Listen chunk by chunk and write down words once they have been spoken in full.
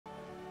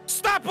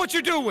Stop what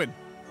you're doing.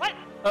 What?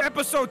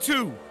 Episode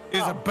 2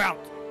 is about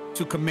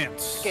to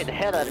commence. Scared the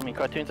hell out of me,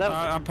 Cartoonz.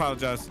 I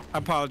apologize. I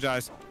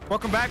apologize.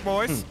 Welcome back,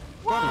 boys.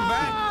 Welcome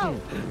back.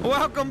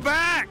 Welcome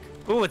back.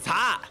 Ooh, it's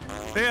hot.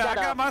 Yeah, I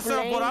got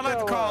myself what I like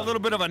to call a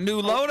little bit of a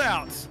new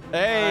loadout.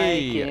 Hey,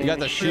 you got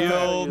the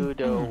shield.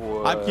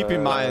 I'm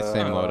keeping my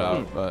same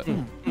loadout, but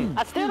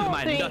I still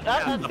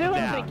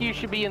don't think you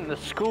should be in the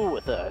school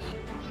with us.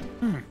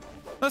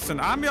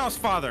 Listen, I'm y'all's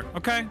father,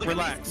 okay? Look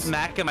Relax.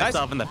 Smacking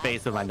myself in the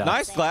face with my nuts.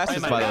 nice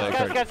glasses, by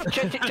the way. Guys,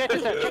 check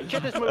this out.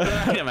 Check this movie.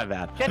 Yeah, my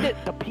bad. Check it.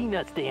 The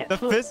Peanuts dance.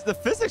 The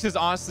physics is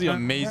honestly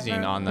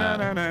amazing on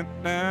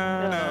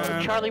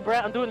that. Charlie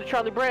Brown. I'm doing the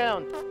Charlie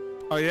Brown.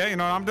 Oh yeah, you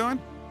know what I'm doing?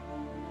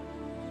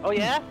 Oh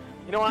yeah?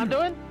 You know what I'm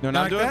doing? No,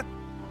 not like doing that?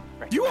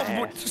 You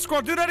was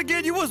Squirrel, do that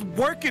again. You was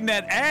working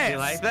that ass. You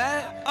like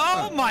that?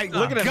 Oh my god!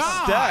 Look at him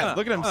step.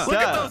 Look at him step. Look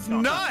at those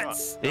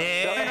nuts.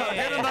 Yeah.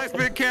 Hit a nice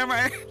big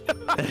camera.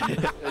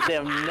 Those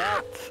damn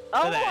nuts.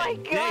 Oh my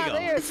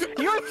god!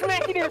 You're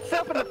smacking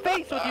yourself in the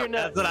face with your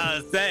nuts. That's what I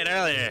was saying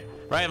earlier.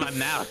 Right in my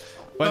mouth.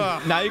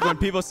 But now when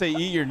people say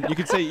you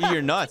can say eat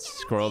your nuts,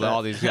 Squirrel, to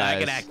all these guys. I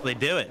can actually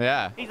do it.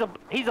 Yeah.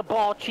 He's a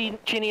ball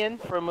chinian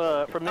from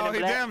Men in Oh, he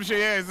Black. damn sure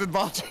is. It's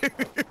ball chin.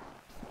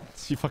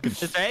 You fucking.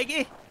 Mr.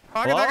 Aggie?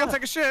 I gotta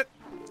take a shit.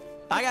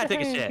 I gotta take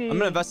a shit. I'm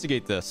gonna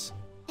investigate this.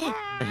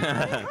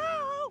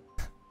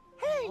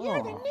 Hey,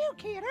 you're the new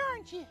kid,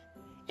 aren't you?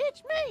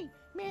 It's me,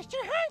 Mr.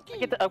 Hanky. I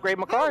get to upgrade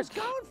my I was cards.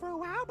 gone for a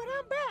while, but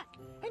I'm back.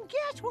 And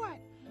guess what?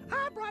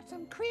 I brought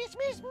some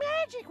Christmas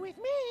magic with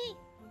me.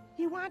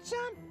 You want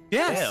some?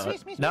 Yes.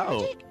 Christmas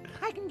No. magic?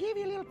 I can give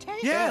you a little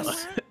taste.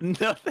 Yes.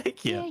 No,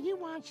 thank Yeah, you. you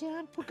want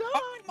some? Well, go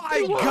on. my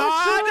You want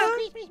God. some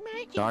Christmas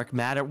magic? Dark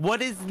matter.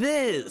 What is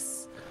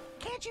this?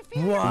 Can't you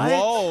feel What? it?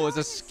 Whoa, it's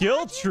a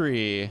skill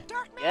tree.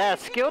 Dark Yeah,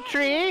 magic skill is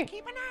tree. magic.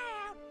 Keep an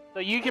eye out. So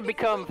you can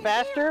become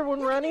faster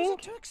when running.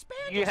 To expand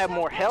You have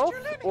more yourself health,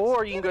 past your limits.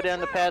 or you can go Give it a down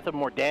the try. path of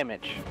more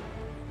damage.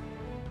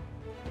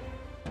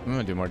 I'm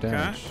gonna do more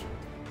damage.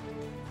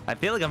 I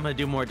feel like I'm gonna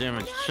do more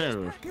damage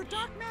too. Your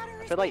dark matter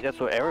I is feel like that's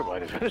what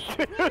everybody's gonna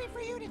do. ready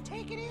for you to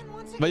take it in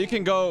once But you again.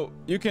 can go.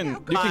 You can go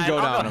I'll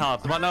down. go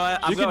health. Well, no, I'm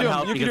You can going do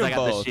health them. You can because do I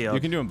got the both. shield.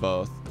 You can do them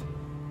both.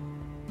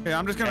 Yeah,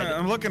 I'm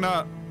looking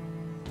up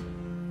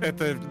at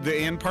the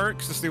end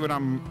perks to see what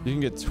I'm. You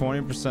can get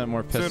 20%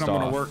 more See what pissed I'm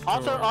gonna off. work.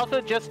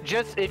 Also,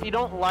 just if you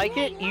don't like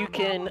it, you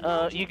can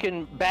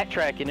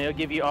backtrack and it'll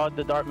give you all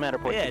the dark matter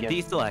points Yeah, again.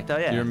 deselect. Oh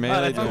yeah. Your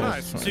melee Oh, damage.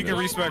 nice. So you can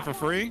respec for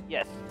free.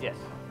 Yes, yes.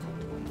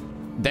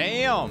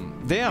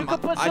 Damn. You can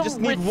put I just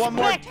some need one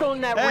more. respect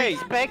on that Hey,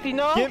 respect, you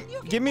know?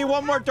 Give me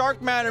one more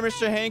dark matter,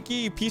 Mr. Hanky,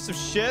 you piece of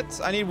shit.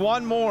 I need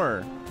one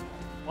more.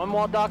 One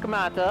more dark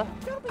matter.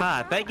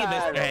 Ah, thank you,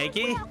 Mr.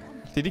 Hanky.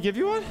 Did he give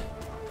you one?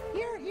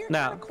 You're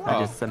No,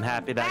 Oh. I'm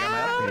happy that I got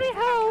my Howdy upgrade.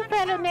 ho,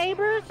 fellow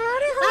neighbors.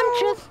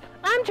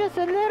 I'm just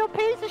a little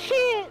piece of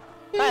shit.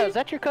 Hey, is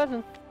that your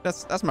cousin,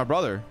 That's my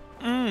brother.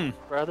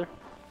 brother?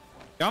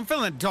 I'm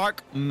feeling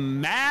dark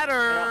matter.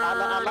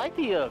 I like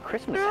the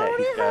Christmas hat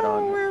he's got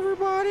on.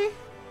 everybody.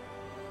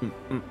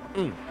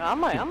 I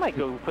might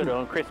go put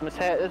on Christmas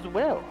hat as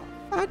well.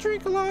 I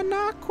drink a lot of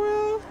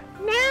NyQuil.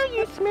 Now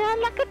you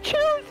smell like a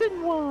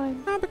chosen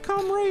one. I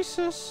become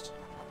racist.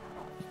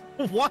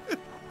 What?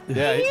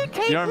 Yeah, You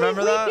take you don't me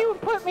remember with that? you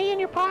and put me in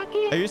your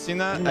pocket. Have you seen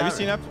that? Have you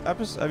seen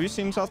Have you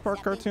seen South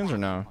Park cartoons or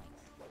no?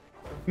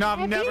 No, I've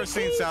Have never you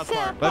seen South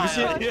Park. Have you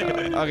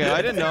seen? Yeah. Okay,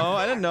 I didn't know.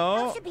 I didn't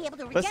know. should be able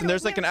to Listen,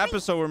 there's like an regenerate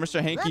episode where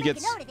Mr. Hanky We'll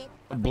gets make a note of it,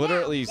 but for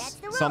literally now, that's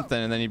the rule. something,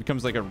 and then he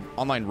becomes like an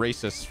online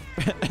racist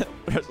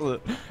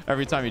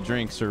every time he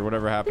drinks or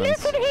whatever happens.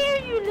 Listen here,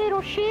 you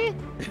little shit.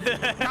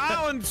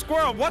 Kyle and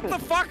Squirrel, what the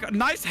fuck?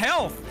 Nice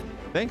health.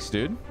 Thanks,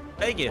 dude.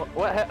 Thank you.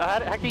 How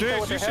can you tell Dude,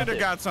 what you their should health have is?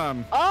 got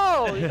some.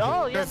 Oh,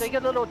 yeah, they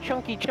get a little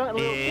chunky. Little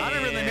Yeah. I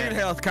didn't really need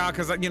health, Kyle,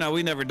 because, you know,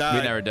 we never died.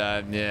 We never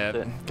died.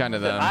 Yeah, kind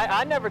of them.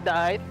 I never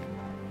died.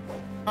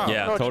 Oh.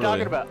 Yeah, know what you're totally.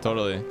 talking about.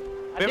 Totally.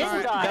 I didn't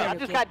Alright. die. I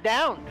just got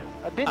downed.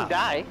 I didn't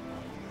die.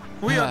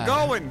 We are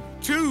going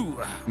to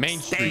Main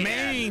Street.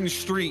 Main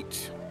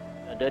Street.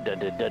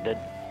 Dun.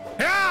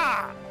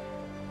 Yeah!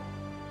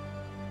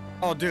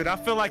 Oh, dude, I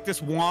feel like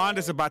this wand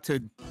is about to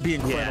be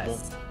incredible.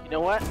 Yes. You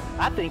know what?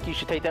 I think you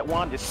should take that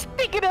wand and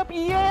stick it up,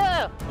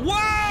 yeah!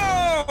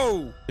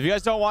 Whoa! If you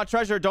guys don't want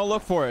treasure, don't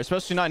look for it,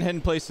 especially not in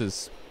hidden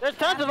places. There's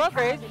tons of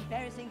upgrades.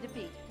 Embarrassing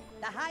defeat.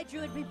 The High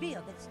Druid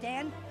revealed that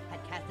Stan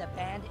had cast a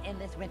banned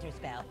endless winter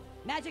spell.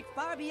 Magic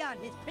far beyond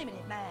his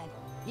primitive mind.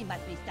 He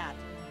must be stopped.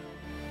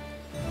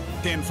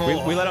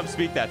 Tenfold. We let him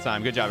speak that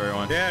time. Good job,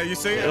 everyone. Yeah, you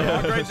see?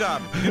 Great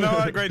job. You know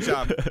what? Great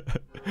job.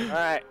 All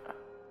right.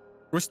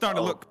 We're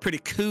starting to look pretty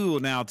cool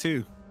now,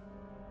 too.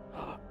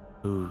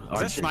 Ooh, Is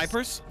that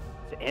snipers?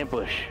 It's an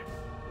ambush.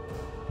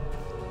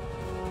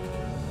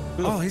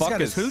 Who the Oh, he's fuck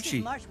got his is-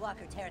 hoochie.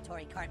 Marshwalker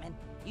territory, Cartman.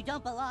 You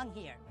don't belong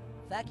here.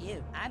 Fuck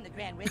you. I'm the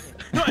Grand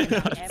Wizard.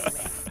 Everywhere.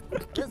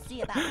 We'll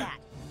see about that.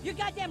 You're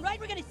goddamn right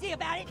we're gonna see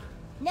about it.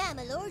 Now,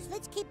 my lords,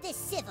 let's keep this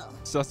civil.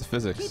 So that's the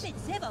physics. Keep it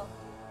civil.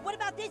 What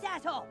about this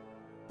asshole?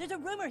 There's a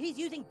rumor he's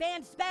using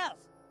banned spells.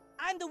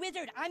 I'm the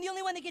wizard. I'm the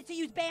only one that gets to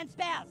use banned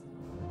spells.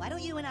 Why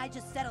don't you and I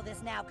just settle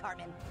this now,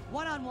 Cartman?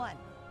 One-on-one.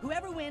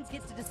 Whoever wins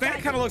gets to decide.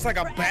 Stan kind of looks like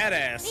a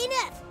badass.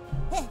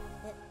 Enough!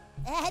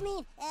 I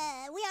mean,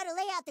 we ought to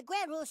lay out the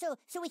ground rules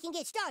so we can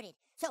get started.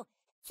 So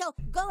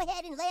go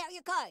ahead and lay out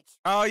your cards.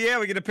 Oh yeah,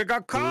 we get to pick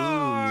our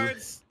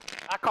cards.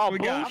 I call We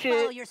got- I'll follow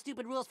bullshit. your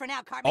stupid rules for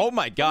now, Cartman. Oh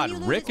my God,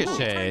 When you lose, it's my turn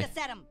Ricochet. to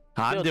set 'em.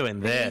 I'm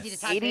doing Pretty easy this.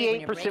 to talk big when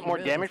you're 88% more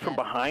breaking damage rules from and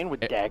stuff. behind with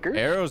daggers.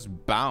 Arrows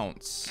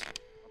bounce.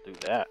 I'll do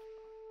that.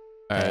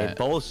 Hey, Alright.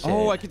 bullshit.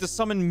 Oh, I get to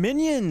summon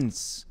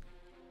minions.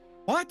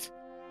 What?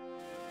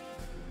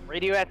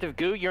 Radioactive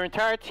goo. Your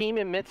entire team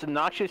emits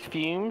noxious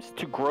fumes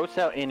to gross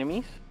out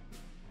enemies.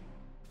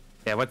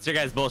 Yeah, what's your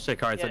guys' bullshit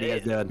cards? What are you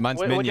guys doing? Mine's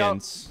What y'all-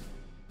 minions.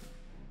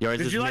 Yours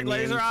Did is you like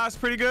minions. Laser Eyes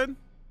pretty good?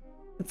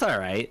 It's all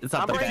right. It's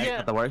not I'm the bringing best, it-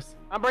 not the worst.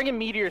 I'm bringing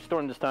Meteor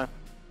Storm this time.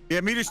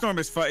 Yeah, Meteor Storm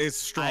is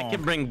strong. I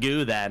can bring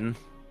goo then.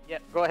 Yeah,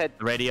 go ahead.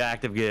 The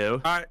radioactive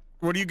goo. All right,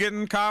 what are you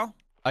getting, Kyle?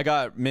 I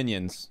got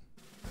minions.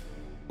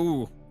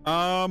 Ooh,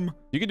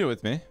 You can do it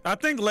with me. I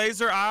think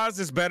Laser Eyes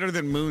is better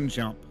than Moon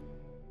Jump. You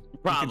can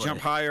Probably. jump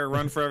higher,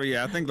 run forever.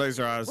 Yeah, I think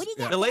Laser Eyes. What do you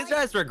Yeah. got? The laser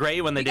eyes were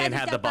great when they You guys didn't just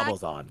have the step back.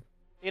 bubbles on.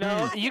 You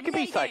know, you can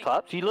be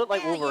Cyclops. You look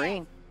like Hell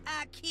Wolverine. yes.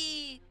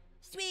 Aki,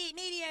 sweet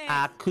meteor,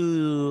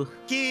 Aku.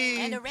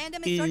 and a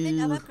random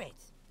assortment of upgrades.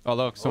 Oh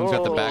look, someone's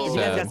got the Oh. back You guys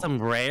got stab.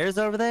 some rares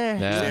over there?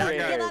 Yeah. Yeah, I Don't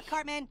got give it. up,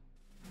 Cartman.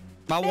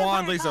 My Vampire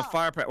wand leaves a ball.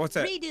 fire pack. What's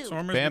that? Redo.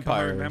 Swarmers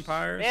Vampires. become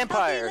Vampires. Healthy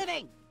Vampires.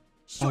 living.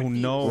 Oh Short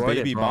no, Roided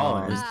baby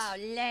bombs. bombs. Oh,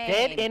 lame.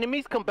 Dead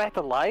enemies come back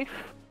to life.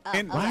 Oh,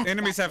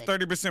 Enemies that's have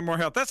good. 30% more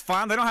health. That's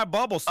fine. They don't have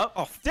bubbles.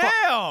 Oh, fuck.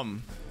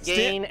 Damn!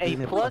 Gain a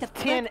What plus the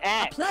fuck? 10 A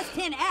axe. plus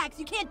 10 axe?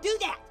 You can't do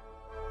that.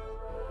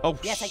 Oh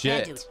Yes, I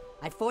shit! can do it.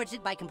 I forged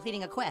it by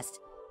completing a quest.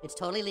 It's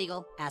totally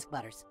legal. Ask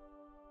Butters.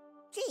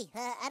 Gee,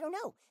 I don't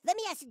know. Let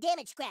me ask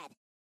Damage Scrab.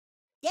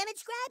 Damage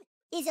Scrab,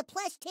 is a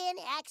plus 10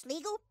 axe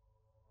legal?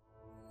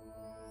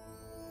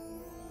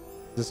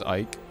 Is this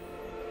Ike?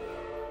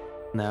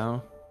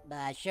 No.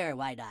 Sure,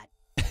 why not?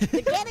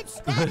 The Damage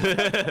Scrab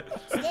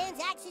Stan's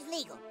axe is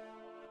legal.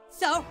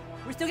 So,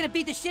 we're still gonna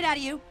beat the shit out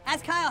of you.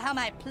 Ask Kyle how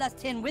my plus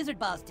 10 wizard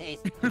balls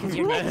taste. Because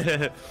you're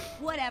next.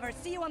 Whatever.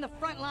 See you on the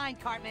front line,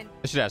 Cartman.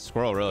 I should ask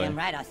Squirrel, really. Damn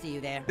right, I'll see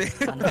you there.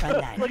 On the front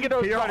line. Look at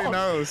those He already balls.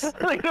 knows. Look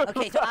at those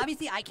Okay, so balls.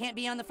 obviously I can't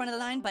be on the front of the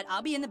line, but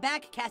I'll be in the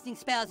back casting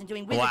spells and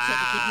doing wizard shit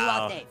to keep you all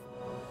Wow. safe.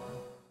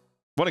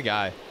 What a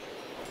guy.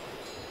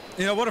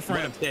 You know, what a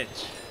What a friend.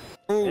 bitch.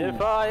 Ooh.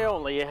 If I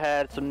only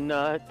had some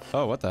nuts.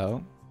 Oh, what the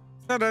hell?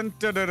 Dun, dun,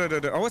 dun, dun,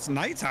 dun, dun. Oh, it's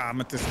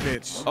nighttime at this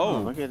bitch. Oh,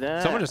 look at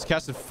that. Someone just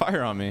casted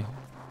fire on me.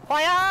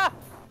 Fire!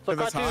 So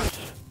That's hot.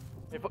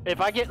 Cartoonz,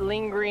 if I get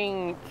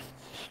lingering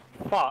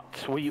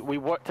thoughts, we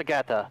work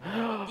together.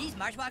 These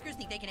marshwalkers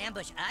think they can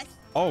ambush us?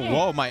 Oh,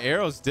 whoa, my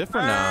arrow's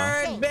different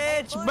now. Bird,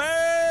 bitch, You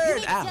bird!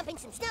 need Ow. jumping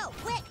some snow,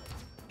 quick!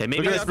 Okay,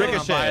 maybe Look at let's this go on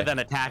ricochet. fire than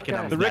attacking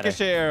them. The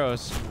ricochet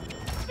arrows.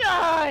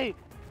 Die!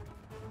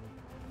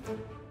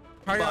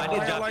 How Well, I y'all-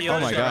 need how y'all jump like you. Oh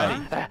that my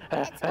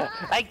shit, God.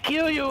 huh? I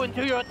kill you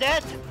until you're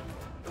dead.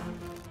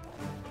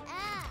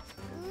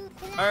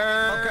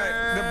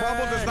 Okay, the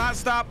bubble does not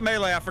stop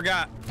melee. I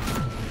forgot.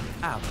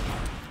 Ow.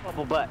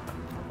 Bubble butt.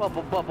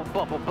 Bubble butt.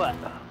 Bubble butt.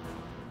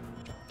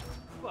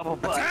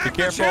 Attack Be the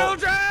careful.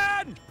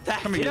 children!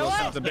 Come You here, know you what?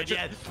 sons of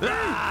bitches.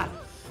 Ah!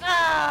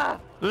 Ah!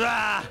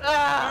 Ah!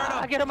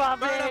 Ah! Get him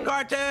off me! Burn them,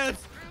 Cartoonz!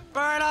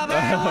 Burn them!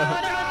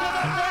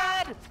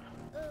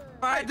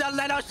 Alright, don't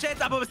let no shit.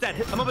 I'm almost dead.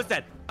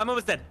 I'm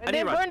almost dead. I And need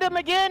to then run. burned him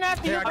again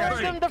after Here, you I got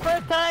burned you. him the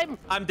first time.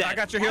 I'm dead. I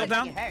got your How heel did I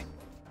down. get hurt?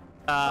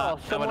 Oh,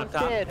 someone's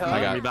dead, huh?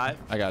 I got Revive.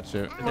 I got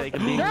you. Take a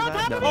beat. They're on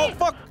top of Oh, me!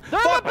 fuck! They're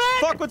on Fuck! my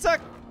back! Fuck! What's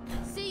that?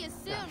 See you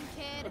soon,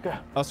 kid.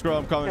 Oh, Squirrel,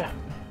 I'm coming. Okay.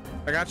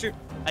 I got you.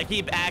 I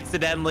keep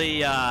accidentally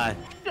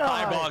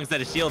fireballing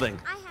instead of shielding.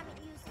 I haven't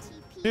used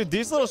TP. Dude,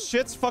 these little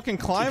shits fucking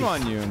climb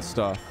on you and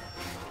stuff.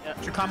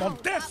 You come on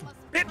this,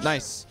 bitch.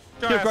 Nice.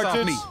 Your Here, ass off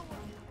Cartoonz.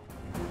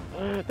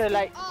 me. They're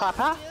like,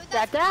 Papa?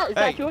 Dada? Is Hey.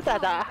 that you,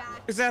 Dada?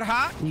 Is that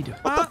hot? What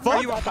the Are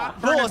fuck? you a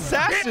hot Little burning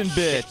assassin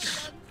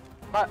bitch.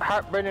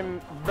 Heart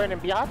burning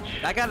biatch?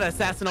 I got an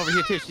assassin over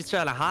here too. She's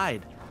trying to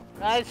hide.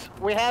 Guys,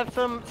 we have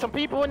some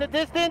people in the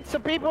distance.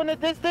 Some people in the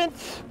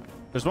distance.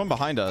 There's one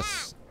behind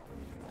us.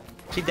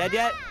 She dead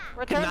yet?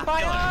 Return Not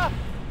fire!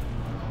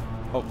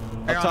 Oh,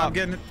 Hang up on,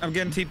 top. I'm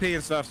getting TP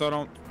and stuff, so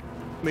don't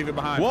leave it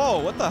behind. Whoa,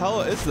 what the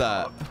hell is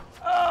that?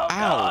 Oh, Ow.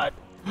 God.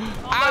 Oh,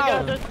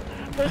 my God.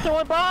 They're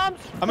throwing bombs.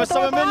 I'm gonna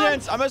summon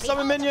minions. I'm gonna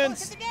summon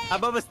minions.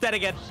 I'm almost dead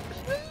again.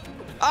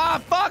 Ah,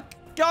 fuck!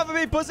 Get off of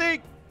me,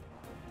 pussy!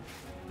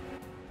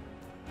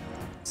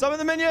 Summon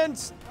the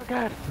minions. Oh,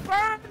 God.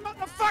 Burn,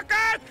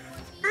 motherfucker!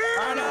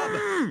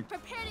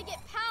 Prepare to get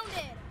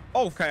pounded.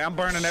 Okay, I'm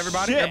burning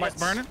everybody. Shit. Everybody's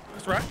burning.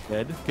 That's right.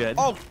 Good, good.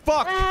 Oh,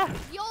 fuck! Ah,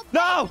 You'll pay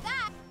No! for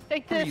that.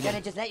 take You're this.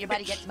 gonna just let your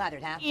buddy get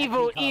smothered, huh? That's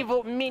Evil, pretty cool.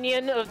 evil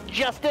minion of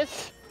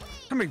justice.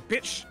 Come here,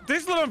 bitch.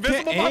 These little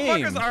invisible Can't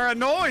aim. motherfuckers are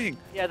annoying.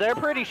 Yeah, they're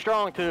pretty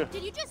strong, too.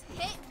 Did you just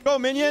hit? Go,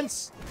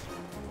 minions!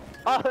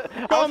 I Go, was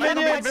trying to minions. find one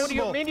of your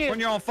Invisible minions. when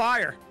you're on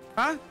fire.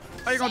 Huh?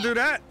 How you gonna do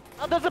that?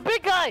 Oh, there's a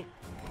big guy.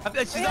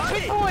 She's Hey, on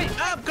big me. boy.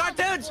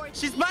 Cartoonz!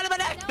 She's biting my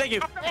neck. Thank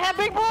you. They have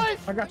big boys.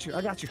 I got you.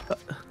 I got you.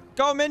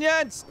 Go,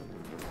 minions!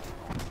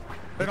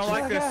 They don't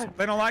like this.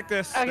 They don't like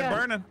this. They're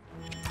burning.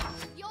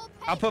 You'll pay.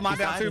 I'll put mine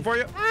down too for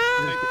you.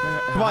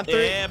 Come on, 3.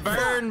 Yeah,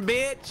 burn,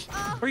 bitch.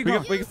 Where you We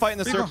going? can fight in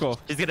the Where you circle.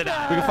 She's gonna We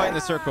die. can fight in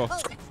the circle.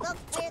 Oh,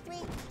 look, player 3.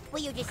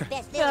 Well, you're just the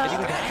best Get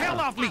the hell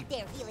off me. out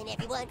there healing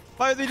everyone.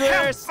 Fight the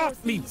Delirious.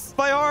 Off me.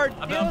 Fight hard.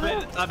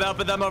 I'm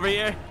helping them over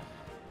here.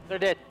 They're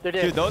dead. They're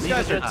dead. Dude, those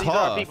guys are These are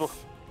our people.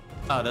 tough.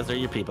 Oh, those are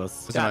your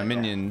peoples. Those are my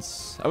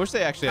minions. I wish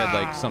they actually had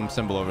like some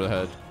symbol over the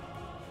head.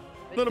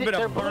 A little bit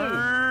They're of blue.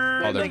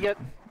 burn. Oh, They get.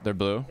 they're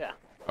blue? Yeah.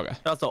 Okay.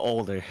 They're also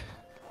older.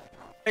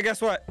 Hey,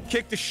 guess what?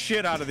 Kick the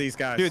shit out of these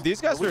guys. Dude,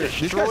 these guys had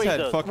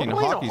Destroyed fucking We're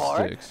playing hockey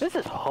hard. sticks. This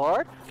is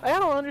hard. I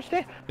don't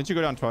understand. Didn't you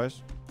go down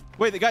twice?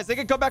 Wait, the guys, they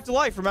can come back to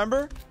life,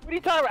 remember? What are you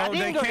talking about? Oh, I they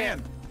didn't go can.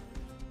 down.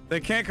 They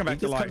can come back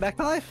to Just life. come back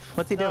to life.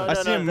 What's he doing? I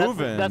see him that's,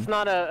 moving. That's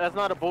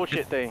not a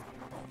bullshit thing.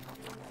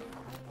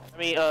 I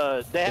mean,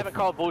 they haven't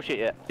called bullshit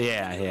yet.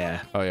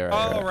 Yeah. Oh, yeah,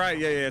 Oh, right. right.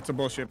 Yeah, it's a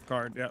bullshit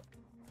card. Yep.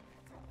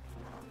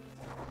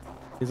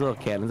 These little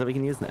cannons that we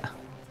can use now.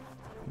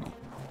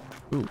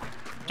 Ooh.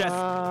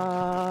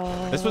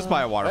 Just. This was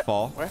by a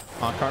waterfall. Where?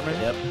 Huh, Cartman?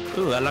 Yep.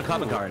 Ooh, an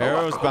uncommon card.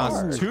 Arrows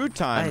bounce 2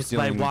 times. Nice.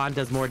 My dealing- wand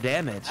does more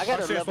damage. I got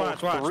Watch a this. level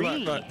Watch.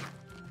 3.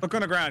 Look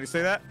on the ground. You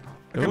see that?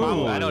 Look at Ooh. my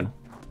Ooh, wand.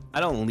 I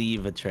don't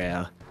leave a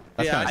trail.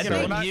 That's Yeah, kinda I You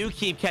sick. know, think you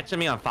keep catching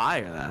me on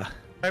fire though.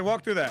 Hey,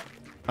 walk through that.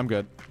 I'm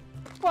good.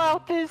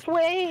 Out this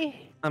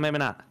way. Oh, maybe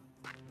not.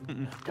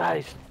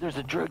 Guys, there's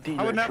a drug I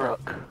dealer would never.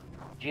 truck.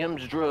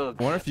 Jim's drugs.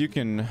 I wonder if you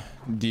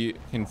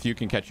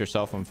can catch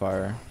yourself on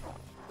fire.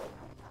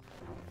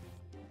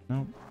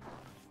 Nope.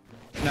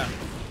 No.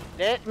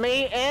 Let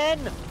me in.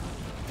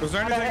 Was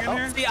there anything in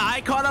here? See,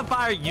 I caught on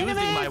fire using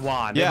my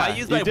wand. Yeah, if I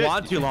use you my did.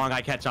 wand too long,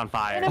 I catch on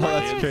fire. Oh,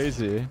 that's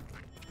crazy.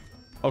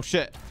 Oh,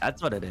 shit.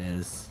 That's what it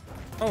is.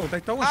 Oh, they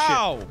throwing shit.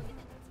 Ow! Why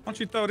don't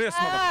you throw this,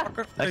 motherfucker? I'm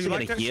Hey, actually you gonna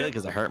like that heal it shit?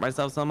 because I hurt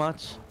myself so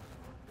much.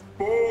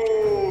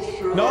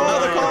 No,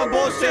 they're calling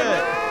bullshit.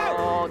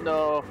 Oh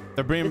no.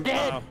 They're bringing.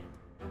 Dead. Oh.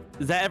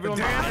 Is that everyone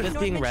Damn. behind us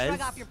being Northman, res?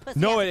 shrug off your pussy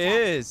No,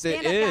 ass it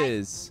attack. is. It Stand up, guys.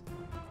 is.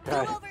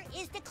 Go over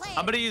is declared.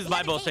 I'm gonna use The my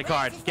other bullshit team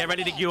card. raises Get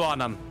ready to the queue on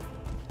them.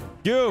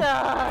 You.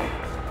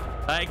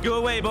 Alright, go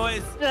away,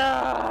 boys. Oh,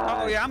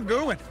 yeah, I'm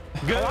gooing.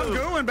 Go. Oh, I'm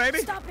gooing, baby.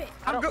 Stop it.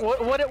 I'm go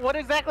What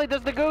exactly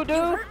does the goo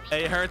do?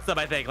 It hurts them,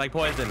 I think, like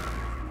poison.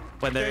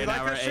 When they're You in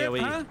like our that shit,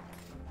 AoE. huh?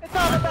 It's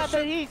all about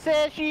the he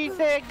said, she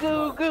said,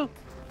 goo goo.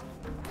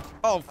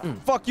 Oh,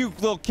 fuck you,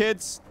 little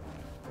kids.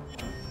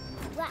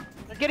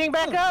 They're getting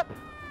back up.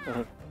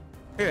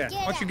 Yeah,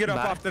 why don't you get up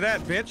Bye. off to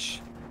that, bitch?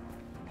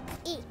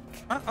 Eek.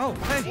 Oh,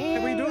 hey,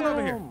 what are you doing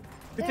over here?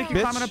 You think you're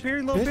Bitch. climbing up here,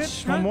 you little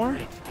bitch? One huh? more.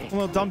 A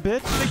little dumb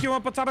bitch. Think you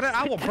up on top of that?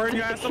 I will burn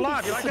your ass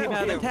alive. You like Keep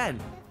out of that? 10.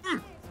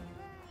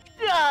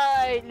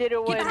 Die,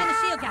 little Keep one. behind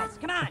the shield, guys.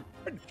 Come on.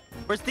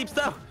 Where's Deep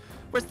Snow?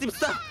 Where's Deep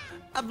Snow?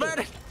 I'm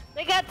burning.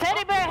 They got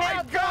teddy bear My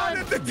heads God,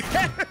 on. it's the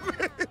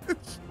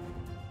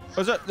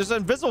damage. There's an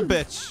invisible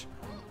bitch.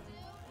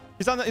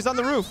 He's on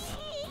the roof.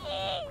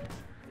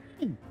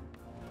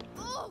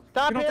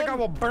 Stop You don't think I him.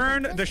 will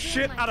burn the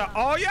shit out of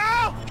all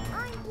y'all?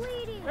 I'm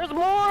bleeding. There's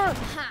more.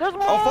 There's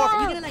more. Oh, fuck.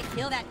 Are you gonna like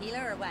kill that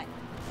healer or what?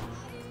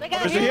 They got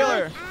There's a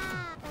healer.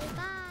 Ah,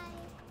 bye-bye.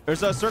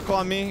 There's a circle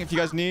on me if you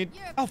guys need.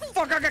 Oh,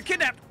 fuck, I got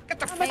kidnapped. Get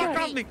the fuck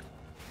off me.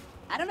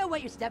 I don't know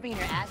what you're stepping in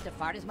your ass to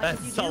fart as much as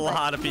you That's do. a but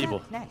lot of you know, people.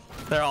 it's nice.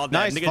 They're all dead.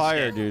 Nice Niggas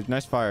fire, shit. dude.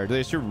 Nice fire.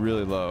 Delirious, you're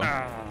really low.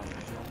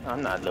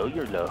 I'm not low.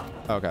 You're low.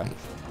 Okay.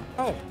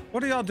 Oh,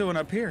 what are y'all doing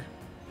up here?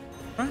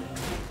 Huh?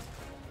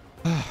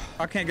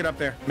 I can't get up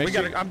there. Make We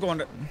sure- gotta,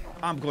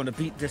 I'm going to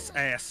beat this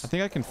ass. I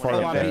think I can fart Oh,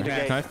 up I there. need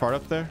that. Can I fart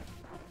up there?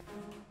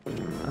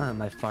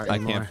 My fart I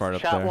anymore. can't fart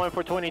up Shot there. one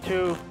for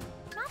 22.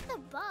 Not the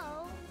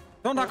bow.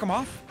 Don't knock him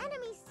off. Enemy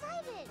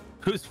sighted.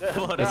 Who's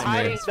floating? They're me,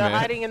 hiding. it's They're me.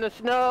 hiding in the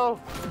snow.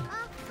 Hot.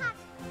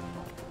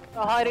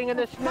 They're hiding in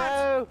the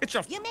snow. Get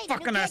your You made it,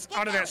 fucking you ass get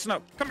out of out. that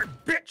snow. Come here,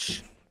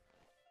 bitch.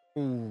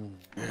 Ooh,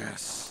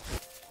 yes.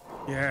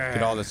 Yeah.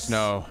 Get all the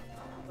snow.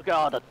 Look at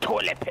all the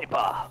toilet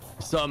paper.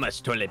 So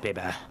much toilet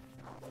paper.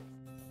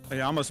 Hey,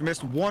 I almost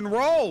missed one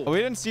roll. Oh, we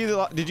didn't see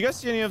the. Did you guys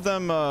see any of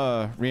them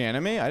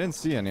reanimate? I didn't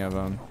see any of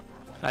them.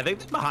 I think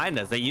they're behind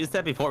us. They used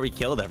that before we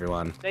killed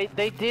everyone.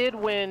 They did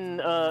when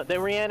they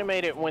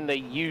reanimated when they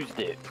used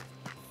it.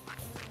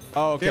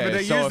 Oh, okay. Yeah, but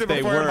they so used if it they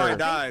before were, everybody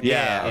died.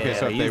 Yeah. Okay. Yeah,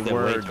 So they if they used it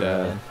way were too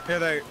dead.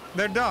 Yeah,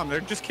 they're dumb.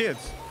 They're just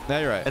kids. No,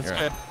 you're right. That's You're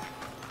true. right.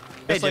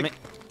 Hey, It's like-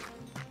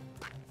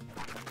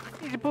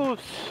 Jimmy. Easy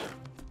boost.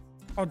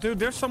 Oh, dude,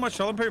 there's so much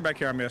toilet paper back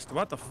here I missed.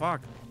 What the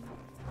fuck?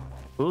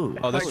 Ooh.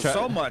 Oh, Like, there's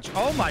so much.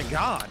 Oh my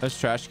God. There's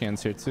trash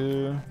cans here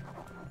too.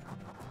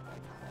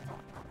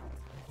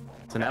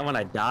 So now when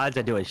I dodge,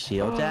 I do a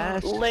shield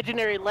dash.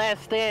 Legendary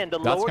last stand. The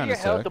That's lower kinda your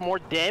health, sick. the more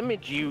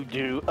damage you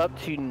do. Up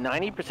to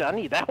 90%. I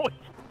need that one.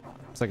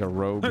 It's like a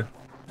robe.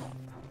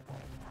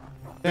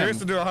 They used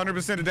to do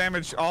 100% of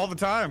damage all the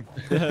time.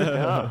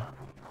 Yeah.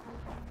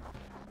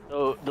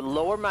 So the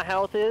lower my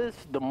health is,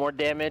 the more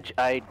damage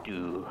I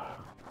do.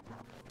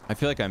 I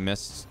feel like I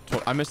missed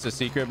a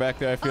secret back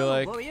there. I feel Oh,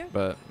 like, warrior?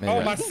 but maybe.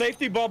 Oh, my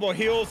safety bubble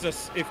heals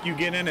us if you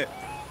get in it.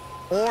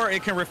 Or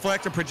it can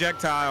reflect a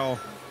projectile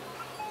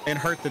and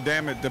hurt the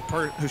damage,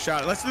 who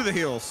shot it. Let's do the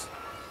heals.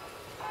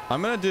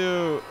 I'm gonna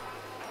do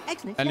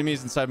Excellent.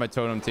 enemies inside my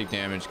totem take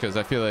damage because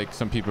I feel like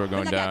some people are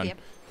going down,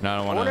 and I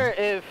don't I want wonder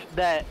to. if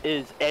that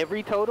is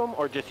every totem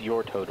or just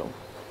your totem.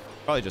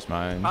 Probably just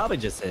mine. Probably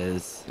just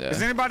is. Yeah.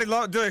 Is anybody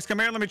low? Delirious, come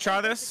here. Let me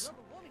try this.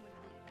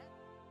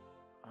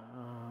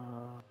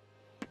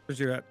 Where's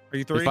you at? Are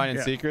you 3? You finding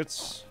Yeah.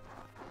 secrets?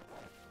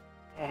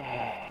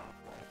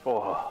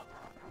 Oh.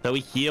 So we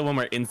heal when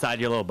we're inside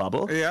your little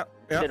bubble? Yeah.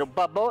 Yeah. Little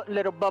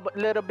bit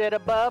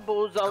of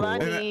bubbles, all I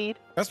Cool. need.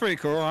 That's pretty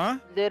cool, huh?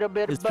 Little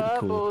bit of It's pretty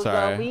cool. bubbles, all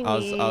Sorry, we I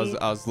need.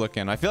 was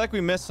looking. I feel like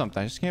we missed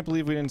something. I just can't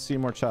believe we didn't see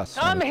more chests.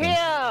 Come here!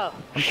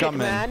 I'm shit coming.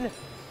 man.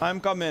 I'm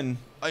coming.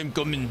 I'm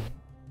coming.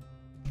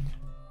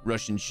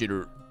 Russian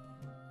shitter.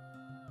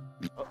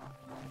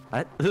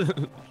 What?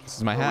 This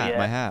is my hat. yeah.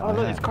 My hat. Oh, my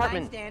look, hat. it's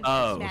Cartman. Stand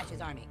Oh. and smash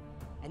his army,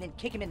 and then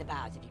kick him in the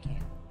bows if you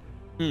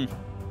can.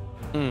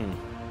 Hmm.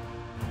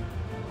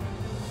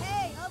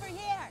 Hey, over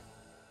here!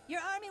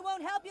 Your army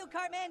won't help you,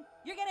 Cartman.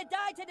 You're gonna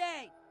die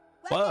today.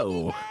 What Whoa.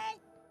 did you say?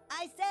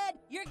 I said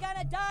you're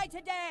gonna die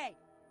today.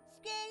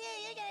 Screw you,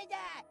 you're gonna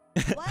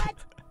die. What?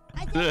 I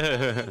said screw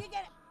you, you're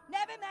gonna.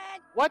 Never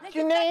mind. What's Let's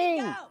your just fucking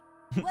name?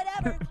 Go.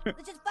 Whatever.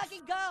 Let's just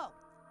fucking go.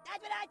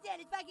 That's what I said.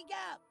 Let's fucking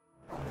go.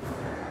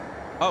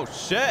 Oh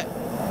shit!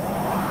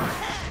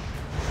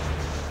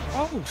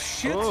 Oh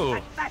shit!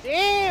 Oh.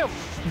 Damn!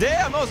 Damn!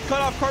 I almost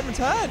cut off Cartman's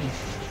head.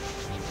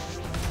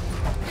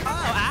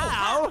 Oh,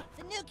 ow!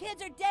 The new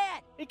kids are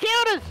dead. He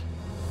killed us!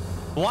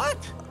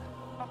 What?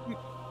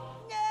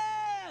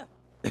 No.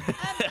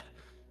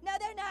 No,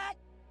 they're not.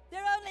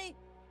 They're only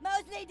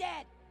mostly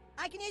dead.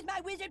 I can use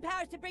my wizard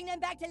powers to bring them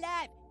back to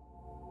life.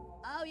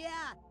 Oh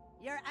yeah,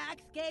 your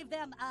axe gave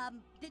them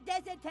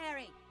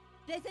dysentery.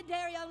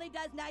 Dysentery only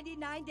does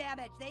 99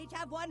 damage. They each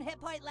have 1 hit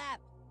point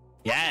left.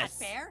 That's Yes.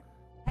 not fair.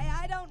 Hey,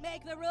 I don't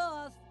make the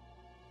rules.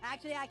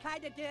 Actually, I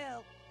kinda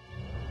do.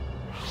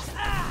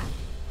 Ah!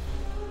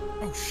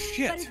 Oh But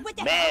shit! what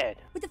the hell? Mad.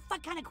 What the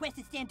fuck kind of quest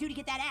did Stan do to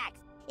get that axe?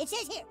 It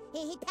says here,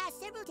 he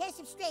passed several tests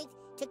of strength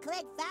to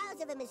collect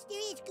files of a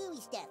mysterious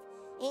gooey stuff,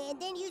 and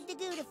then used the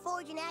goo to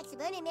forge an axe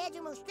of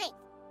unimaginable strength.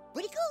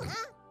 Pretty cool,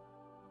 huh?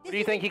 What do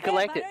you think he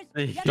collected?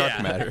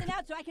 Dark matter. Something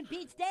out so I can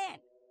beat Stan.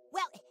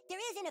 Well, there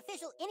is an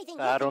official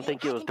anything. I you don't can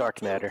think do. it I was can do dark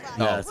two matter. claws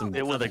No, in some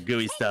a row. other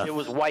gooey stuff. It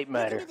was white You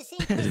matter. can do the same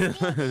thing as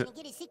Stan and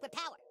get his secret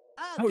power.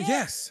 Oh, Oh good.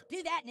 yes!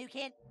 Do that, new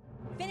kid.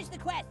 Finish the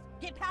quest.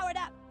 Get powered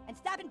up. And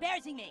stop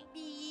embarrassing me.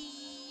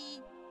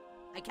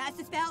 I cast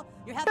a spell.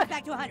 Your health is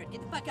back to 100.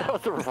 Get the fuck That up.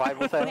 was a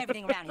revival Put sound.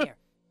 everything around here.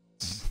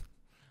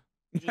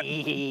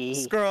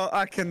 Squirrel,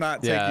 I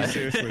cannot take Yeah. you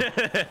seriously.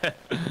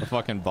 The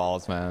fucking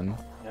balls, man.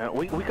 Yeah,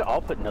 we could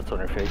all put nuts on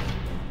our face.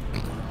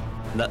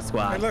 Nut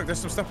squad. Hey, look, there's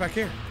some stuff back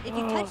here. If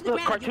you touch the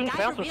look, ground, you Cartoonz die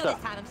found for some real this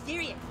stuff. time. I'm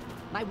serious.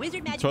 My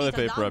wizard magic Toilet needs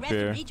a paper long up rest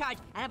here. and recharge,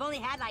 and I've only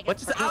had like What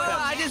just? Oh,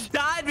 I just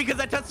died because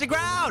I touched the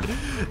ground.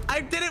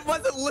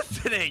 Wasn't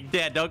listening.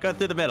 Dad, don't go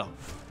through the middle.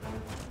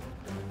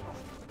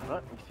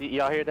 What? You see,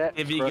 y'all hear that?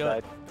 If you Squirrel go-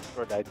 died.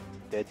 Squirrel died.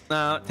 Dead.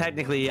 No,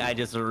 technically, I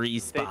just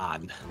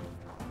respawned.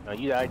 No,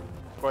 you died.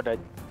 Squirrel died.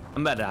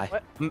 I'm about to die.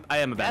 What? I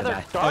am about to There's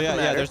die. dark Oh yeah,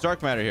 matter. yeah. There's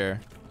dark matter here.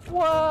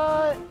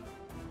 What?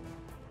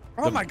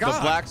 Oh my god!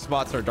 The black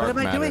spots are dark What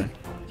am I matter. doing?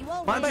 You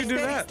won't Why am I Why'd you do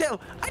standing that?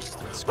 still? I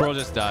just. Squirrel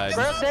just died.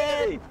 Squirrel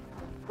dead.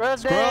 Squirrel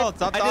Squirrel, dead.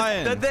 stop I just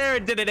dying. stood there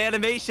and did an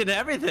animation and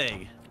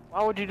everything.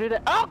 Why would you do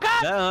that? Oh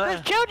God! No.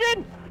 There's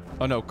children.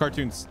 Oh no,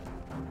 Cartoonz.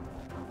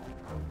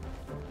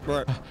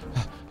 What?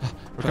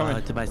 We're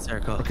coming. To my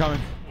circle. We're coming.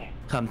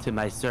 Come to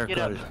my Get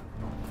circle. up.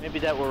 Maybe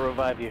that will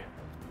revive you.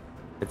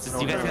 It's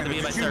just you guys have to be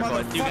in my You circle.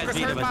 It's you guys motherfuckers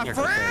being in hurt my my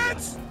circle.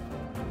 friends!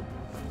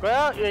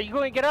 Well, are you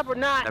going to get up or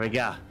not? There we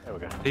go. There we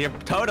go. Your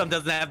totem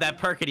doesn't have that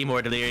perk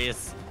anymore,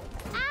 Delirious.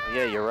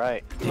 Yeah, you're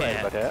right. You're right Yeah.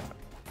 about that.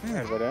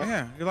 Yeah, about that.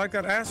 yeah. You like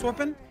that ass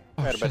whooping?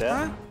 Right about Huh?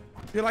 that.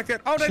 You like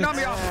that? Oh, they knocked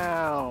me off!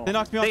 Ow. They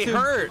knocked me off They too.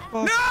 hurt.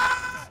 No!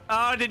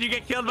 Oh, did you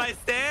get killed by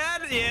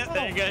Stan? Yeah,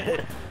 there you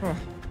go. Oh.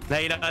 Now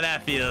you know how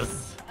that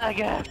feels. I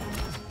got.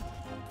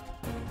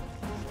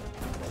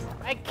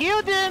 I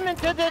killed him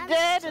until they're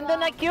dead, and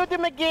then I killed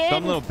him again.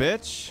 Dumb little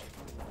bitch.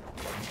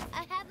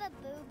 I have a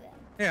boo-boo.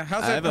 Yeah,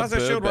 how's I that, have a how's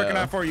that shield working boo-boo.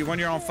 out for you when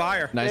you're on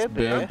fire? Nice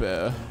Boo-boo.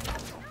 boo.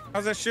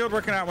 How's that shield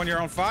working out when you're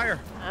on fire?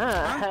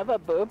 I have a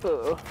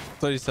boo-boo.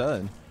 That's what he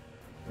said.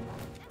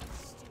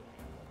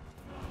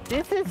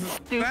 This is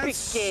stupid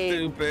That's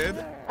game.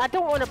 stupid. I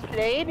don't want to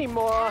play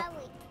anymore. Owie.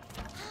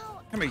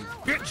 Ow. Come here,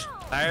 bitch!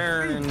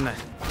 Iron.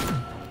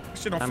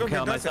 Shit don't I'm feel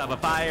killing good, does myself with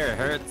fire. It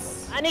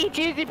hurts. I need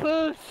cheesy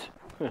poos.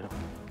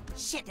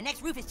 Shit, the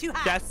next roof is too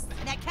high. Yes.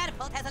 And that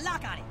catapult has a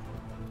lock on it.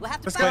 We'll have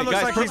to This find guy looks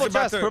Guys, like he's purple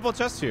about chest. to- Purple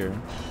chest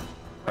here.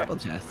 Purple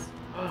chest.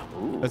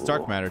 It's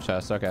dark matter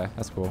chest. Okay,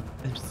 that's cool.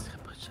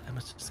 I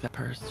must just got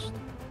pursed.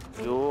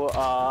 You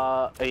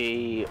are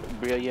a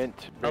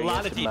brilliant, A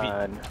lot of brilliant TP.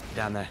 man.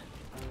 Down there.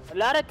 A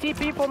lot of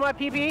TP for my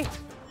PB.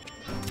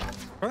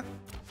 What?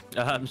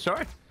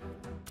 Sure.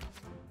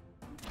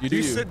 You Do do.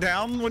 you sit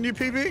down when you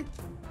PB?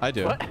 I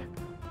do. What? I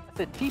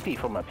said TP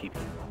for my PB.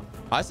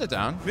 I sit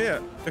down. Yeah.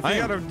 If I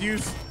you am- gotta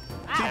use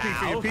TP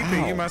for your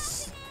PP, you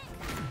must.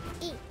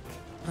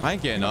 I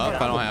ain't getting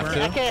up. I don't have I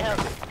to. can't help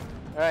it.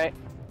 All right.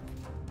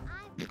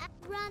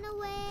 run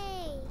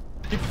away.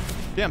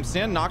 Damn,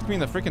 sand knocked me in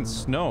the freaking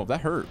snow.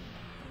 That hurt.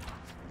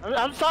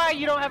 I'm sorry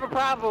you don't have a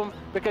problem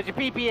because your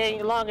pee-pee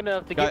ain't long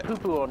enough to get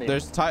poo-poo on it.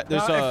 There's if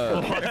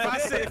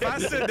I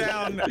sit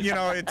down, you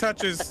know, it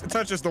touches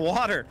the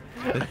water.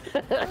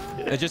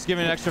 It's just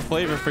giving an extra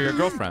flavor for your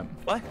girlfriend.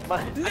 What?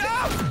 No!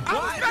 I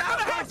was not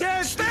gonna have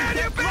to stand,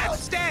 you bitch!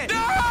 Stand!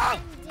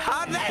 No!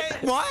 How they?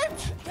 What?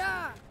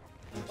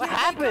 What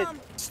happened?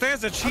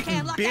 Stan's a cheating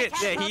bitch.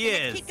 Yeah, he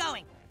is. Keep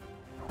going.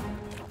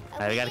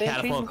 We got a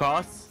catapult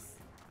across.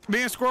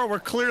 Me and Squirrel were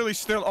clearly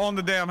still on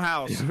the damn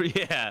house.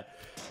 Yeah.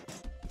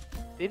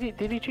 Did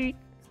he cheat?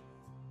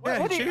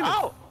 Yeah, he cheated.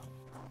 Oh!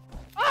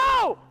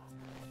 Oh!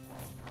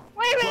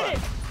 Wait a minute!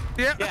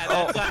 Yeah. Yeah,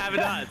 that's what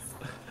happened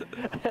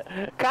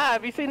to us. Kai,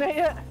 have you seen that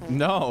yet?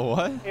 No,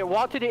 what? Here,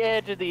 walk to the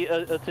edge of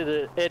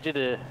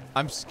the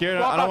I'm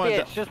scared. Walk I don't off the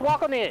want edge. Just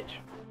walk on the edge.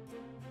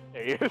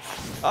 There he is.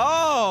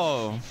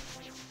 Oh!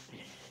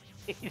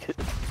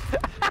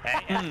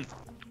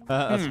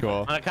 That's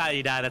cool. Oh, Kai,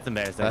 you died. That's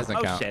embarrassing. That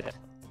doesn't count. Shit. Here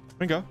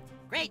we go.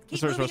 Great.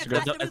 Keep That's where we're moving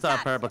supposed to go. across the It's a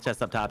rooftop. purple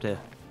chest up top too.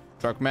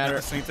 Dark matter.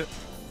 Never seen it.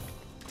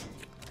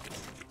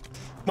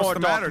 More What's the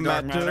matter,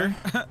 dark matter?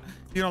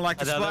 You don't like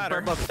the Another splatter.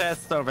 purple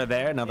chest over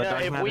there. Another Yeah,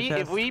 dark if matter we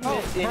chest. if we Oh,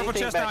 miss purple anything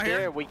chest back down here.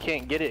 there, we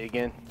can't get it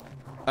again.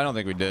 I don't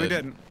think we did. We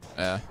didn't.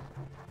 Yeah.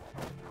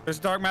 There's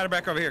dark matter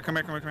back over here. Come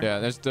here, come here, come here.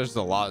 Yeah, there's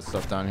a lot of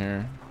stuff down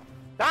here.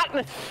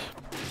 Darkness.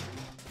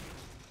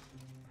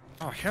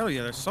 Oh, hell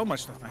yeah. There's so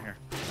much stuff down here.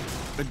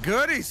 The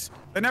goodies.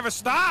 They never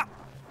stop.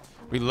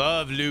 We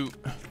love loot.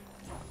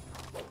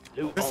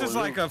 This is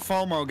like a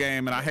FOMO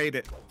game, and I hate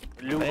it.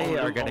 They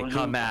are gonna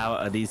come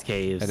out of these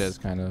caves. It is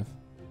kind of.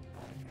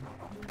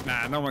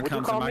 Nah, no one What'd you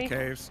comes in call my me?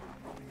 caves.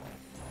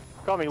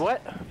 Call me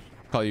what?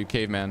 Call you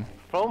caveman.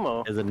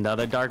 FOMO. There's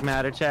another dark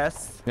matter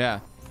chest. Yeah.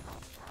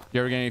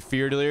 You ever get any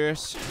fear,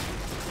 Delirious?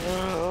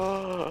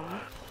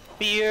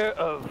 Fear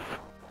of.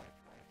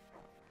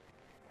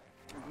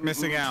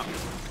 Missing out.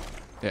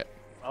 Yeah.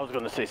 I was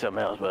gonna say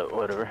something else, but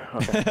whatever.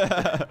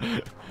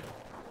 Okay.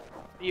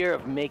 Fear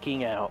of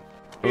making out.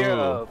 Fear Ooh.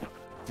 of.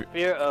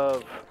 Fear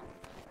of.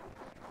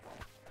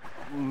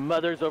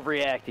 Mothers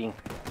overreacting.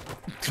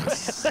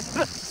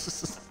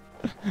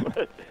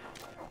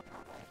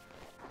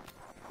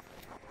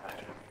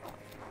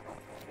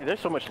 Hey, there's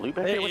so much loot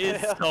back There here. What the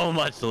is hell? so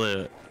much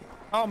loot.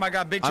 Oh my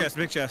god, big chest,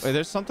 big chest. Wait,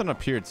 there's something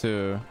up here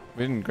too.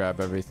 We didn't grab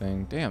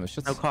everything. Damn, this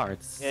shit's. No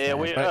cards. Yeah,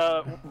 we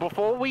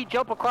before we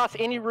jump across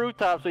any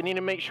rooftops, we need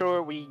to make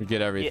sure we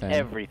get everything. Get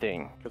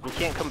everything, because we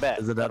can't come back.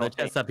 There's another I don't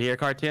chest think. up here,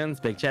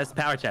 Cartoonz. Big chest,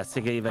 power chest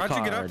to give a How'd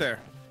card. you get up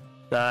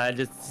there?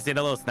 Just see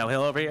the little snow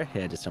hill over here?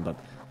 Yeah, just jump up.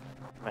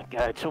 My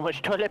God, so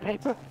much toilet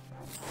paper.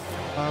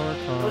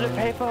 Toilet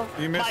paper.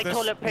 You missed My this.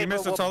 toilet You paper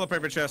missed the will toilet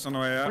paper chest on the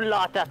way out.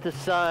 blot out the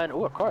sun.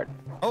 Ooh, a card.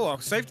 Oh,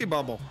 a safety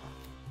bubble.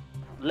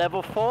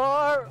 Level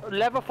 4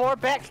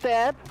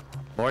 backstab.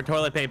 More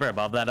toilet paper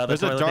above that other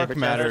There's a toilet dark paper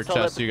matter chest.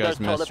 chest you guys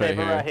There's toilet missed right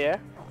paper here. right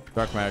here.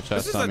 Dark matter This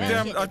chest is a on me.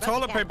 damn a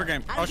toilet paper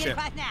game. How Oh do we get shit.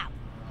 across now?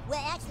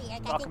 Well, actually, I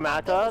Dark think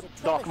matter,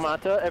 dark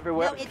matter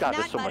everywhere. No, it's God, not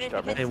there's so much butter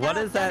stuff. because Hey, it's what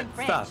not is that in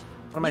French. stuff?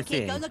 What am I You kids,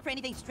 seeing? Go look for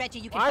anything stretchy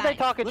you can Why are they find.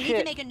 talking We'll shit? need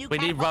to make a new We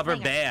need catapult rubber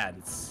slinger.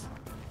 bands.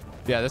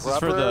 Yeah, this is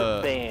for Rubber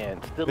the.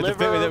 bands. We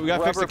Deliver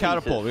gotta fix the rubber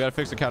catapult. pieces. We gotta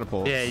fix the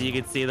catapult. Yeah, you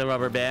can see the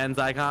rubber bands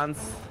icons.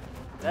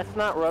 That's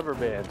not rubber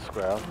bands,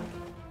 Squirrel.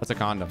 That's a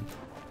condom.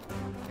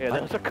 Yeah,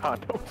 those are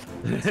condoms.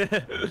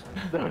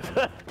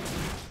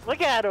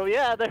 Look at them.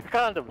 Yeah, they're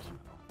condoms.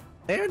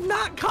 They're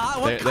not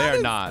They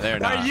are not. They're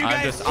not. you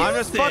guys I'm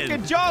just using?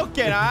 fucking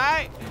joking,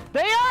 alright?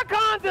 They are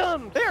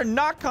condoms. They are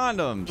not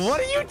condoms.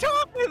 What are you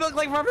talking? They look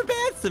like rubber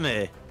bands to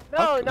me. No,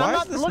 Why I'm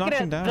not is this looking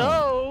knocking at down?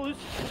 those,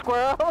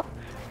 Squirrel.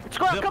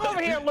 Squirrel, come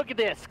over here and look at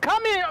this.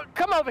 Come here.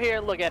 Come over here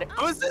and look at it.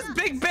 Who's this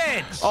big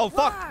bitch? Oh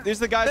fuck! These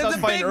are the guys I There's was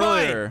a fighting big boy.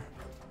 earlier.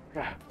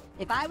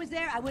 If I was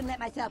there, I wouldn't let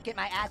myself get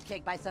my ass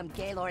kicked by some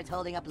gaylords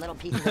holding up little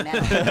pieces of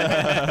metal.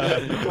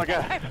 Oh my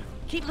God. Perfect.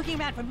 Keep looking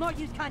around for more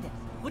used condoms.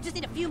 We'll just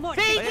need a few more.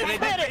 See, They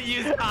didn't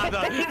use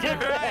condoms.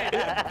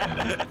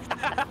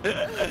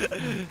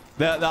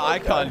 The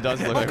icon does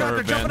look Oh like god, rubber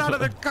they're jumping bands. out of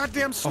the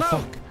goddamn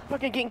snow.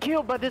 Fucking getting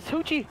killed by this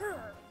hoochie.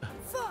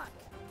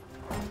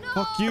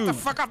 Fuck you! Get the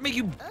fuck off me,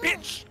 you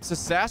bitch! This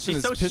assassin She's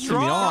is so pissing me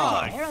strong.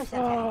 off. Arrows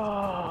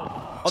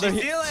up Oh, they're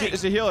She's healing.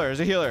 it's a healer. It's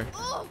a healer.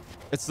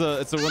 It's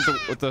the one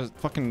with the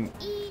fucking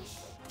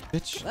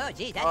bitch. Oh,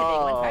 geez, that's a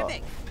big one.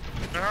 Perfect.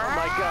 Oh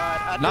my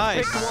God. I Nice.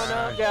 just picked one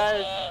up,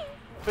 guys.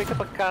 Pick up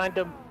a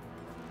condom.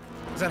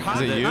 Is that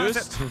hot? Is it Is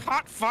used? it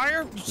hot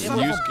fire? Son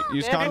of a-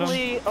 Use condom.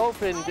 Definitely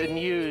opened and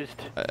used.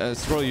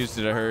 Squirrel used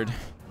it. I heard.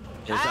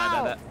 Yeah, sorry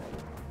about that.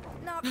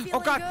 Not feeling Oh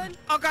god! good.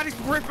 Oh god, he's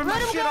ripping my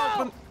shit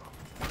open.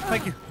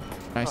 Thank you.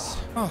 Nice.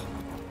 Oh.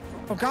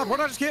 Oh god, what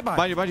did I just get by?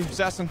 Behind you,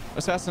 assassin,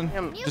 assassin.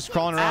 Damn. Just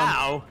crawling around.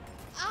 Ow.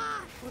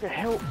 Who the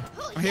hell?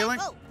 I'm healing.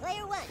 Oh,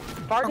 player one.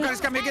 Oh Pardon? god, he's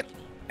got me. Get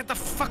the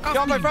fuck off Get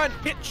off me, my friend.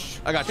 bitch!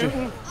 I got you.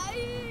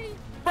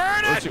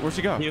 Burn it! Where'd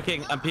she go?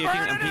 Puking. I'm puking.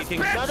 I'm Burn this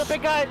puking. bitch! Another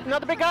big guy.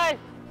 Another big guy.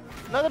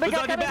 Another big Who's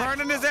guy on your coming. back?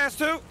 Burning his ass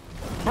too.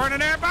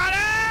 Burning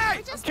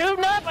everybody!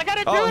 Shooting up. I got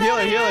a Oh, dude healer,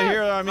 out healer, here.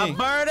 healer on me. I'm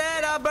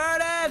burning. I'm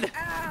burning.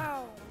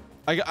 Ow.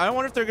 I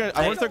wonder if they're gonna. I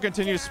wonder if they're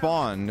continue to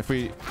spawn. If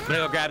we. I'm gonna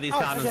go grab these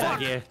condoms back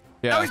here.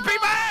 Yeah. No, he's beat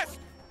my ass!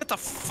 Get the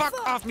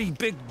fuck off me,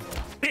 big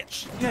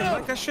bitch. Yeah, you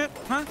like that shit?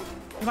 Huh?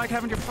 You like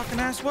having your fucking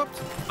ass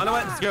whooped? You know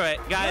what? Screw it.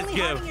 Guys,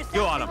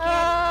 go on him.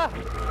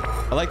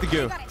 I like the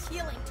goo.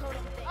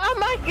 Oh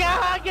my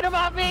god, get him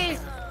off me!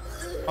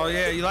 Oh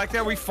yeah, you like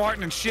that? We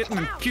farting and shitting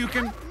and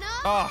puking?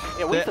 Oh,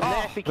 Yeah, we some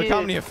nasty Look kids.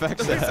 how many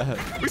effects that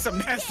had. we some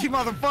nasty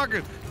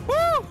motherfuckers.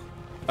 Woo!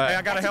 Hey,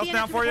 I got a health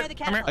down for you.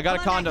 Come here. I got a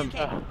condom.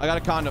 I got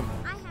a condom.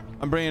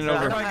 I'm bringing it Can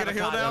over. I get a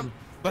heal down?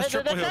 Let's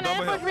They're triple heal, trying to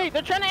double ambush heal. me!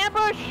 They're trying to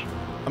ambush!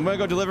 I'm gonna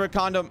go deliver a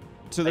condom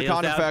to the Are you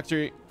condom down?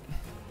 factory.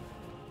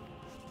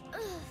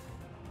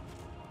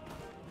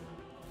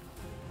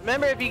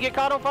 Remember, if you get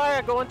caught on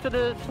fire, go into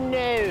the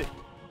snow.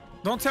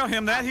 Don't tell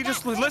him that. He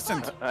just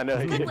listened. I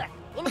know. Good work.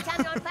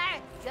 Anytime you're on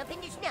fire, jump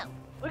in the snow.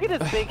 Look at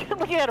this big.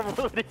 Look at him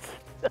with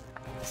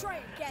his.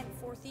 Try again,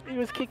 Forthy. He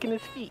was kicking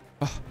his feet.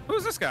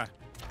 Who's this guy?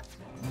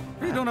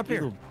 What are you doing up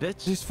here? Little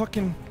bitch. These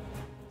fucking.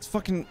 It's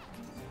fucking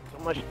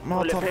So much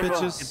Molotov toilet paper. Get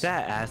bitches.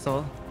 that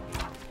asshole.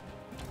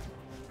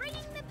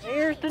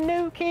 Here's the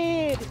new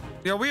kid.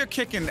 Yo, we are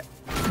kicking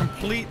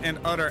complete and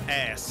utter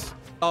ass.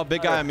 Oh,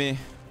 big guy on me.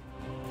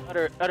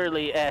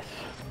 Utterly S.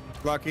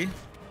 Lucky.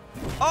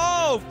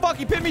 Oh, fuck!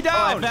 He pinned me Oh,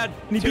 I down. found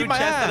and he 2 beat my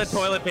chests ass. of the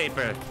toilet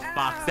paper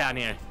box down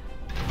here.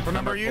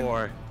 Remember you?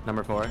 4.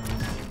 Number 4.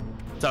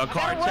 So a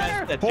card Got a chest,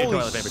 runner. and 2 Holy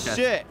toilet paper chests.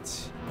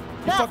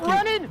 shit! Stop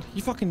running!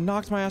 You fucking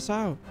knocked my ass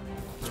out.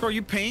 Squirrel,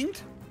 you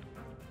pinged?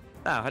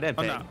 Oh, I didn't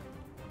Oh pay. no.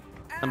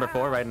 Number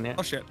 4 right in here.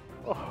 Oh shit.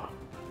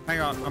 Hang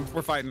on,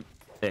 we're fighting.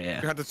 You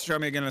Yeah. have to show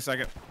me again in a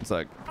second. It's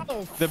like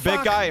Oh, the big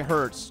fuck. guy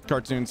hurts.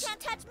 Cartoons. Can't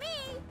touch me.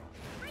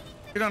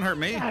 You don't hurt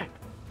me.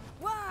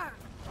 Wah.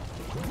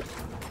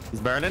 He's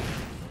burning.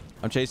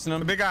 I'm chasing The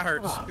him. big guy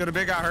hurts. Yo, the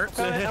big guy hurts.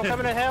 The I'm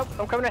coming to help.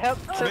 I'm coming to help.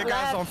 big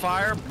guy's on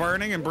fire,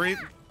 burning and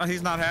breathing.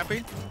 He's not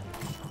happy.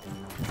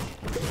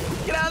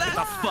 Get out of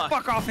that! Fuck.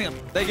 Fuck off him.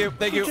 Thank you,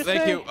 thank you, What'd you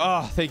thank say? you.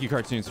 Oh, thank you,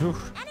 Cartoons. Whew.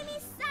 Enemy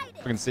sighted.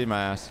 Fucking saved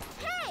my ass.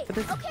 Hey.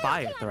 This is okay,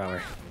 fire okay,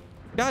 thrower.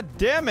 God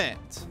damn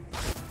it!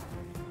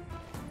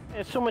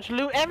 There's so much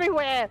loot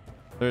everywhere.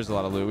 There's a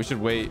lot of loot. We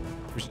should wait.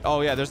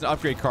 Oh yeah, there's an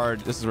upgrade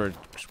card. This is where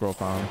Squirrel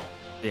found.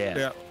 Yeah.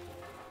 Yeah.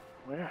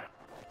 Where?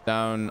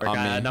 Down Or,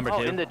 on me. number 2.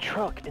 Oh, in the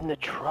truck. In the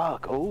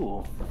truck.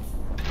 Oh.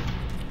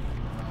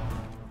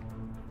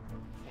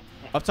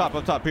 Up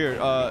top here.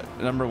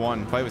 Number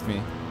 1. Fight with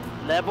me.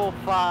 Level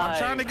 5. I'm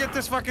trying to get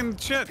this fucking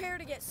shit. Prepare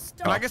to get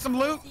stuck. Can I get some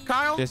loot,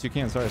 Kyle? Yes, you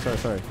can. Sorry.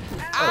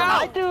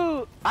 I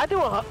do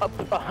a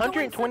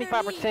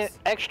 125%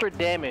 extra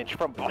damage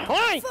from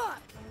behind.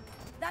 Fuck.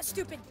 That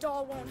stupid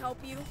doll won't help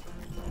you.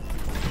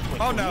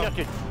 Oh no.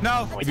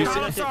 No. You Kyle, see-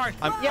 I'm sorry.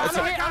 Yeah, It's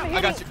okay. I'm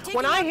I got hitting. you.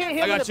 When I hit him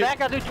I in got the you.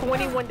 back, I do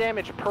 21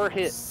 damage per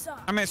hit.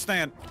 Suck. I may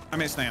stand.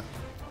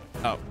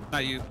 Oh.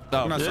 Not you. Oh.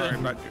 I'm not Yeah. sorry,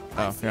 but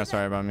Oh, you're not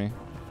sorry about me.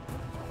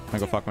 I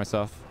go fuck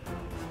myself.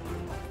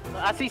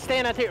 I see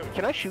Stan out here.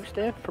 Can I shoot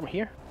Stan from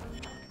here?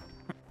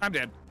 I'm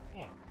dead.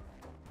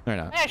 Or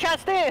not. Hey, I shot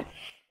Stan.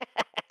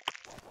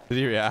 Did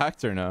he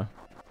react or no?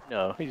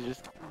 No, he's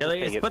just.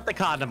 Delirious, put the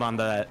condom on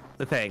the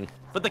thing.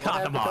 Put the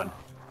condom have the on.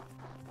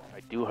 I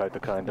do have the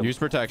condom. Use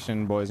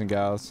protection, boys and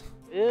gals.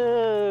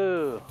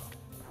 Ew.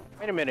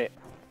 Wait a minute.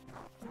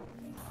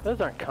 Those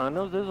aren't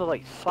condoms. Those are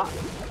like socks.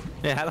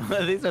 Yeah, I don't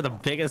know. These are the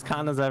biggest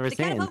condoms I've ever The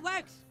seen. catapult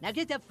works. Now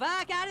get the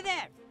fuck out of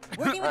there.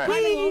 Working with Alright.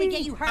 Carmen will only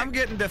get you hurt. I'm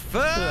getting the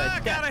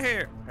fuck out of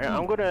here. Yeah,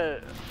 I'm gonna.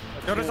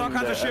 Yo, there's all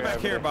kinds of shit back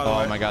here, by the Oh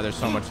way. my god, there's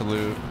so much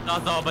loot.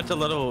 Also a bunch of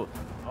little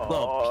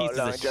pieces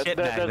no, of shit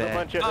back there's there. a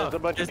bunch of, there's a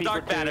bunch of There's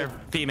dark people matter too.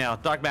 female,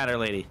 dark matter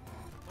lady.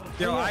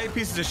 Yo, I ate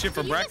pieces of shit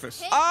for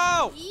breakfast.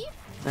 Oh!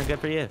 Not good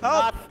for you.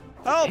 Help!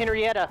 Help!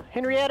 Henrietta!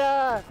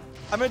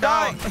 I'm gonna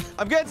die!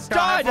 I'm getting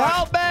stunned!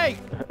 Help me!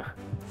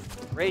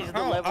 Raise the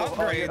Oh, level of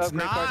all your upgrades,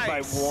 upgrade cards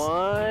nice.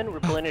 by 1.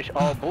 Replenish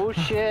all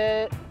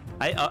bullshit.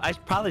 I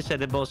probably should have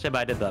did bullshit, but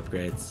I did the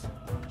upgrades.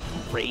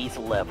 Raise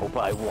level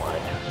by 1.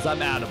 Cause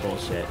I'm out of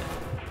bullshit.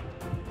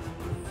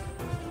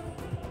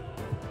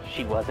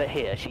 She wasn't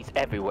here. She's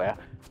everywhere.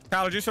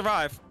 Kyle, did you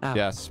survive? Ow.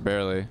 Yes,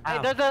 barely. Hey,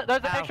 Ow. there's an Ow.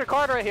 extra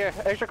card right here.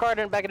 Extra card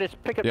in the back of this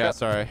pickup Yeah, truck.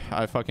 sorry.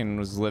 I fucking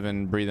was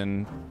living,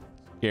 breathing,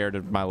 scared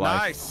of my life.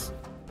 Nice.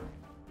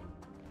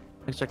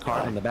 Extra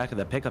card in the back of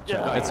the pickup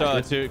truck. Yeah.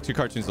 It's two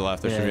cartoons to the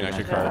left. There should be an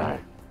extra card.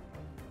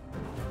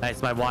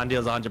 Nice, my wand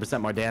deals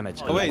 100% more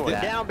damage. Oh, wait, Going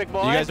did- down, big boy.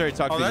 You guys already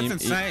talked Oh, to that's the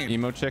insane.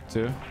 emo chick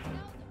too?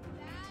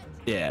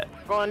 Yeah.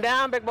 Going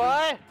down, big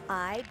boy.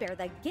 I bear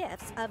the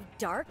gifts of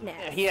darkness.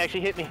 Yeah, he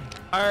actually hit me.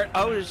 Alright,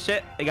 oh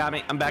shit, they got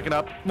me. I'm backing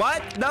up.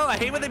 What? No, I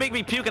hate when they make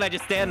me puke and I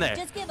just stand there.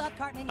 Just give up,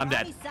 Cartman. I'm You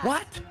dead. already suck.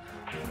 What?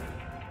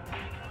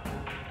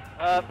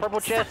 Purple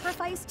chest.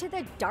 Sacrifice to the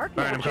Burn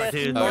darkness. him, Chest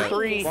Cartoonz. number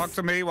 3. Walk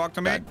to me, walk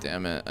to me. God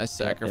damn it. I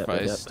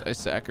sacrificed. yep. I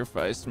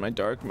sacrificed my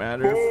dark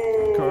matter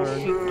card.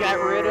 Got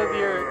rid of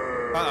your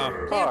Uh-oh.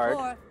 Clear card.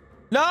 4.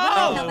 No!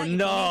 Oh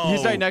no!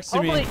 He's right next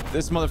to me. Hopefully-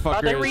 This Are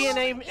motherfucker they is...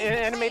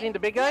 reanimating the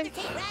big guy?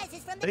 Take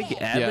rises from I the think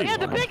dead. Yeah. Yeah,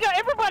 the big guy.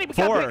 Everybody got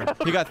 4. big guy.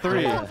 He got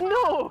 3.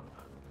 No.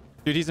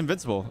 Dude, he's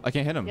invincible. I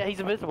can't hit him. Yeah, he's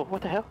invisible.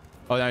 What the hell?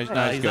 Oh, now he's he's good.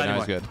 not Now he's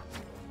anymore. good.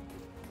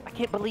 I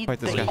can't believe Fight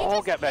this they guy.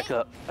 all got back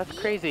up. That's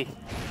crazy.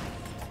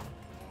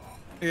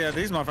 Yeah,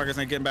 these motherfuckers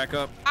ain't getting back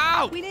up.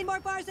 Ow! We need more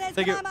forces. Thank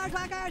Come you. on,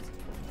 Marshwalkers.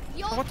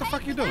 Oh, what the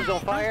fuck you doing? He's on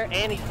fire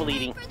and he's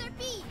bleeding.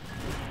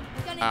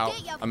 Ow.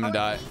 I'm gonna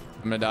die.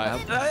 I'm gonna die.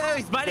 Oh,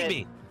 he's biting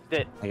me.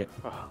 Dead.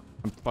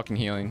 I'm fucking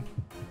healing.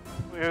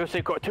 We're gonna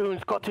say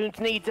Cartoonz. Cartoonz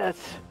needs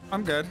us.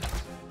 I'm good.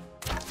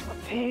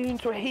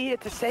 Cartoonz, we're here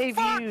to save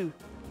you.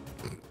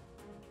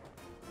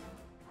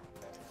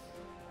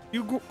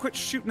 You quit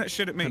shooting that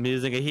shit at me. I'm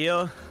using a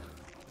heal.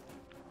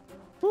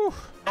 Whew.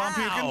 I'm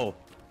puking. Ow.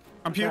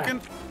 I'm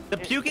puking. The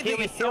puking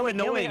thing is so Heal me,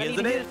 annoying, I need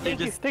isn't to it? heal. You're Thank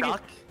you, just thank you.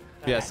 stuck.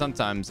 Yeah,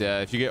 sometimes.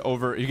 Yeah, if you get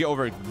over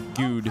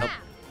gooed.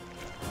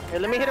 Here,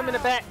 let me hit him in the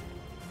back.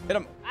 Hit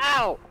him.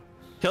 Ow!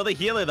 Kill the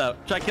healer though.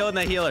 Try killing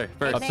the healer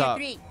first. Up top.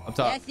 Agree. Up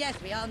top. Yes,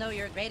 yes, we all know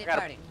you're great at Got him.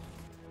 parting.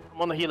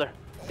 I'm on the healer.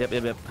 Yep.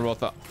 We're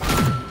both up.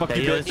 Fuck Yeah,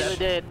 you, healer's bitch. Healer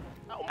dead.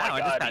 Oh my Ow, I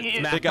god. just got he-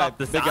 smacked Big guy, off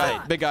the big side.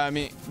 guy, big guy on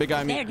me, big guy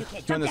on me. There, you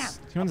kid, You're in jump the,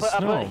 down. you're in the I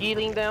snow. put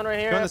healing down right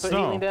here. You're in I the put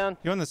healing snow. down.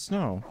 You're in the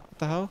snow. What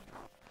the hell?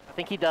 I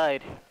think he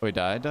died. Oh, he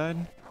died?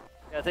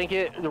 I think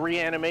the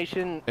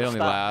reanimation It only stopped.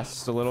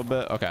 lasts a little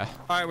bit. Okay.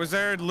 All right, was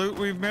there loot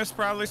we've missed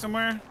probably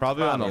somewhere?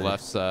 Probably on the Probably.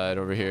 left side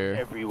over here.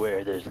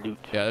 Everywhere there's loot.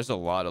 Yeah, there's a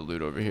lot of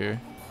loot over here.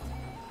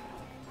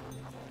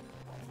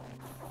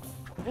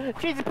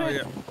 Cheesy Oh puss.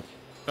 yeah.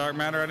 Dark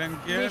matter I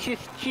didn't get. Delicious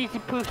cheesy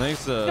puss.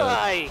 Thanks,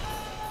 Die.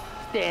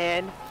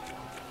 Stan.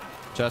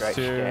 chest Right,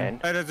 here. Stan.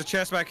 Hey, there's a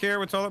chest back here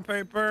with toilet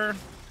paper.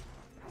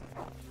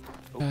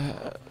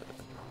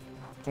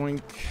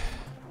 Boink.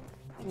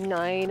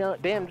 9.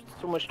 Damn,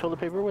 so much toilet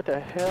paper. What the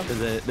hell?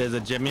 There's a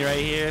Jimmy right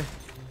here.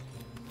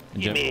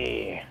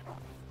 Jimmy.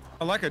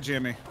 I like a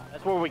Jimmy.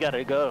 That's where we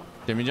gotta go.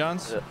 Jimmy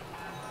John's? Yeah.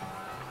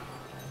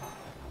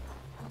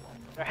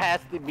 There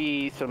has to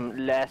be some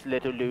last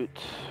little loot.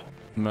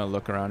 I'm gonna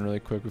look around really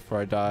quick before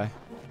I die.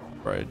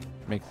 Before I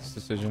make this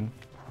decision.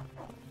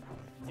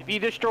 If you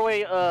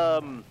destroy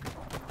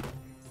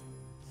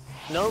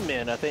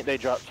snowmen, I think they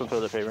dropped some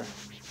toilet paper.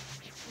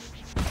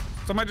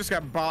 Somebody just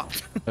got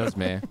bopped. That was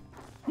me.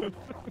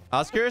 I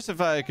was curious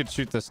if I could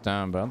shoot this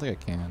down, but I don't think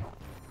I can.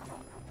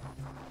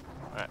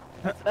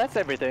 That's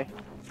everything.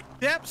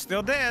 Yep,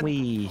 still dead.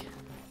 Wee.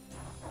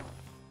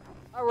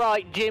 All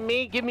right,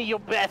 Jimmy, give me your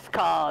best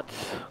cards.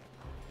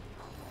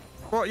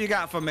 What you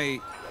got for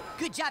me?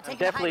 Good job taking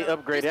Definitely the high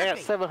road. upgraded. I got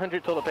Just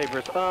 700 toilet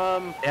papers.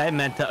 Yeah, I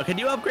meant to. Can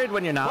you upgrade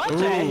when you're not? What?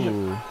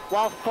 Ooh.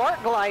 While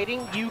fart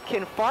gliding, you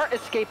can fart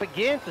escape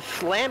again to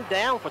slam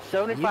down for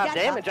 75 got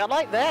damage. I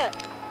like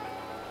that.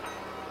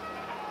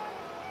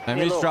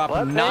 Enemies little drop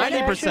butt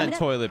 90% action.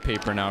 toilet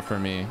paper now for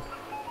me.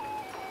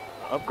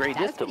 Upgrade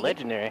this to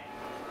legendary.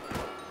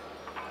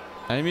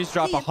 Enemies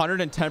drop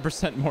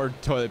 110% more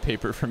toilet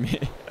paper for me.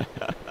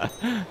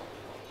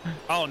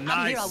 Oh, I'm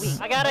here all nice.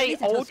 week. I got At a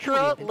least until ultra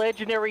school opens.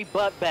 legendary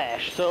butt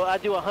bash, so I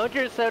do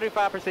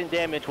 175%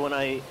 damage when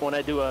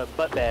I do a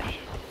butt bash.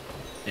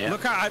 Yeah.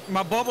 Look how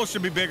my bubble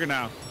should be bigger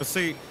now. Let's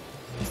see.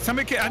 Tell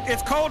me,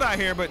 it's cold out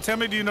here, but tell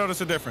me, do you notice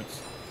a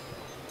difference?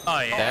 Oh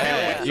yeah.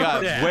 Yeah, you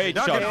got Yeah. way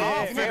Y'all get chunky.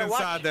 all fit Here, watch.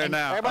 inside there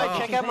now. Everybody Oh.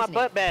 check out my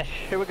butt bash.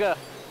 Here we go.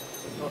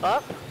 Go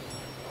up,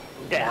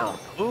 down.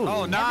 Ooh.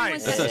 Oh,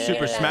 nice. That's a Yeah.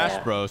 Super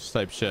Smash Bros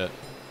type shit.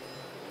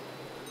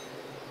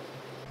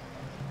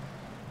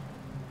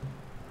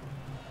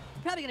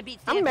 Probably gonna beat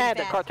I'm Stan mad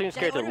pretty that fast. Cartoonz Should I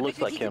character order looks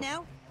Victor like Pizza him.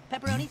 now?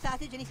 Pepperoni,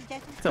 sausage, any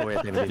suggestions? It's a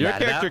weird thing to be Your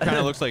mad character about. kind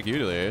of looks like you,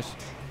 Delirious.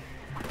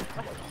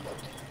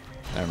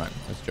 Never mind.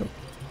 That's a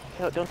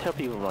joke. Don't tell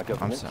people my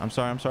government. I'm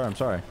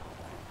sorry.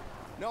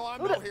 No,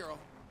 I'm no hero.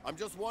 I'm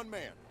just one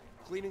man,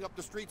 cleaning up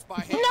the streets by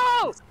hand.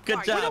 No! Good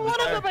We job. don't want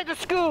to sir. go back to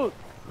school.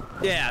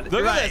 Yeah.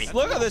 Look right. at this.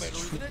 Look at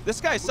this.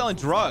 This guy's selling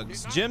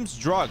drugs. Jim's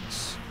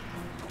drugs.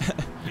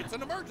 It's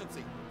an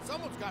emergency.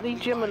 Someone's got to Leave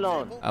lead Jim by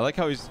alone. example. I like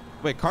how he's.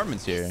 Wait,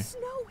 Carmen's here. Snow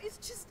is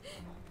just.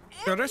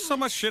 Yo, there's so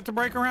much shit to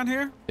break around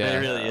here. It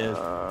really is.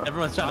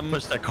 Everyone's trying to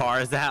push their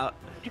cars out.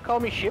 Did you call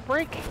me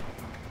shipwreck?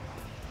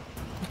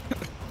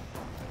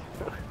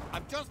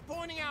 I'm just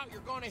pointing out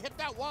you're going to hit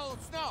that wall of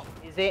snow.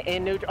 Is it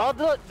in New? Oh,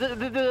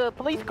 the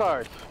police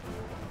cars.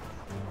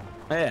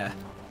 Yeah.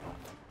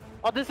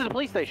 Oh, this is a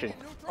police station.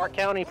 Park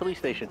County Police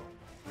Station.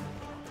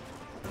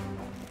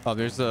 Oh,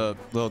 there's a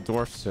little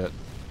dwarf sit.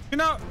 You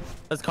know,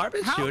 Does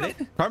Carmen How shoot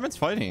the- it? Carmen's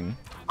fighting.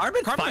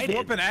 Carmen's Carmen's fighting.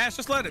 whooping ass.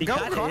 Just let it He go,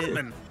 got it.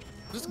 Carmen.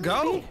 Just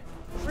go.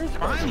 Where's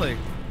Carmen? Finally.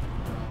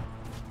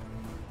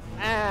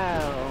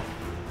 Ow.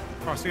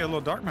 Oh, I see a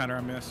little dark matter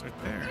I missed right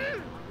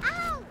there.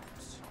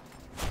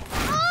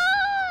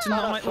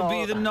 Tonight will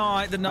be the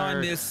night that I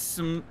miss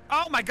some.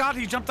 Oh my God,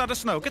 he jumped out of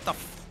snow. Get the.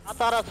 I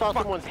thought I saw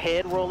someone's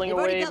head rolling We've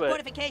already away, built but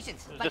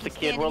fortifications. just Fucking a kid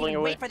stand and rolling even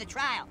away. Wait for the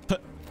trial. Come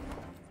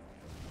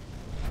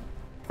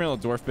here, little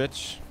dwarf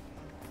bitch.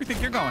 Where you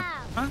think you're going?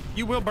 Huh?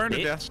 You will burn to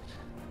Bitch. death.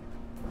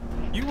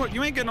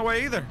 You ain't getting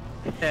away either.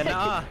 Yeah,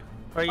 nah.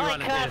 Where you I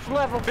want to cast do?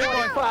 level Big boy,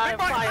 45 big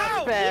boy, fire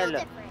ow! spell.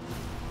 Different.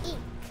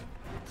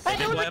 Hey,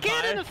 there was boy a on kid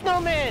fire? in the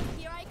snowman.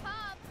 Here I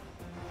come.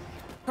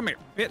 Come here,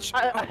 bitch.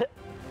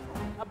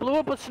 I blew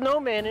up a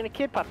snowman and a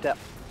kid popped out.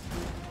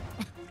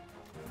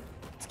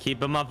 Let's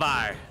keep him on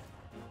fire.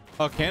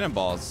 Oh,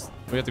 cannonballs.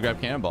 We have to grab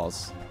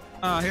cannonballs.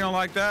 He don't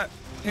like that.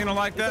 He don't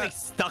like He's that. like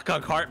stuck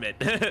on Cartman.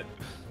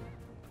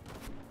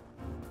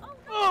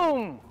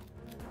 Boom!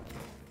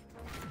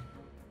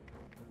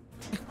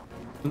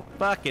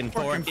 Fucking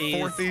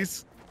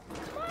Fourthies.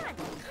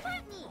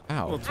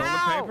 Ow. Little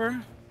toilet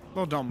paper.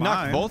 Well, don't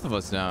Knocked mind. both of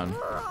us down.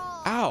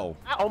 Ow.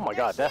 Oh my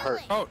god, that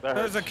hurt. Oh, That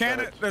there's hurts. a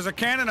cannon. There's a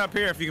cannon up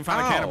here if you can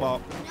find a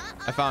cannonball.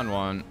 I found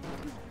one.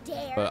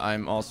 But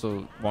I'm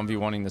also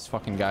 1v1ing this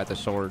fucking guy with the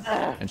sword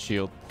and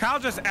shield. Kyle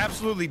just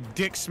absolutely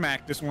dick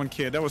smacked this one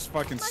kid. That was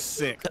fucking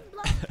sick.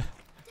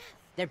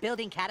 They're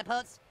building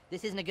catapults.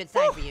 This isn't a good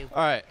sign for you.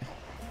 All right.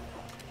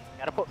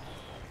 Catapult.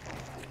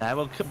 I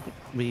will.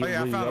 We Oh,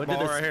 yeah, I we found a go to ball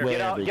the right here.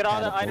 square. Get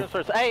all the items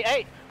first.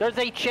 Hey, there's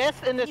a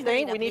chest in this You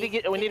thing. made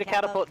We need to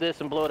catapult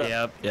this and blow it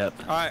up. Yep.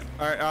 All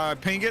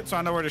right. Ping it so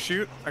I know where to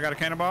shoot. I got a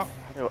cannonball.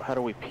 How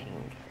do we ping?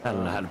 I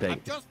don't know how to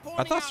pick.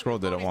 I thought Squirrel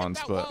did it once,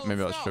 but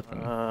maybe I was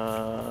tripping.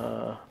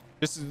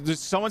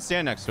 Just someone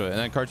stand next to it, and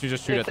then Cartoonz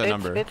just shoot at that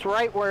number. It's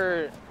right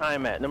where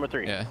I'm at, number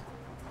 3. Yeah.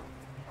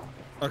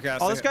 Okay. I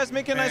Oh, see this it. guy's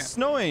making a Man. nice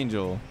snow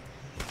angel.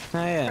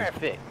 Oh, yeah.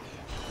 Perfect.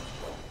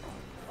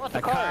 What's A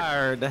the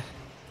card? card.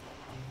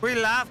 We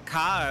love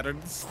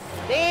cards.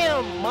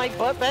 Damn, my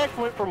butt back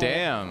went from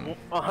Damn.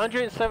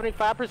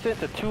 175%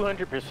 to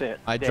 200%.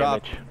 I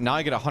dropped. Now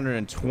I get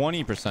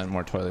 120%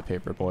 more toilet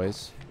paper,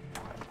 boys.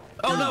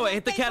 Oh no! It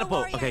hit the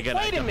catapult. Okay, good.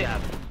 Wait a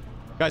minute.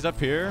 Guys, up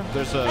here,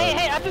 there's a.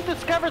 Hey, I just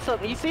discovered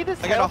something. You see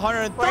this? I got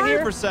health right here?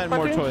 130%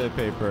 more Cartoonz? toilet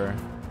paper.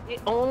 It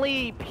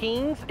only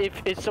pings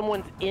if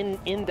someone's in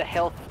the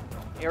health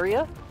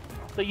area.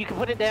 So you can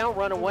put it down,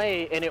 run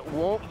away, and it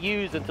won't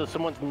use until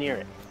someone's near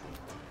it.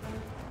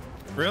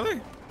 Really?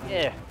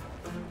 Yeah.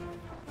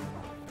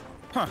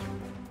 Huh. So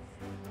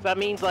that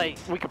means like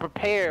we could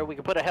prepare, we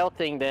could put a health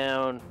thing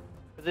down.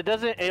 Cause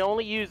it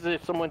only uses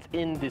if someone's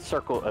in the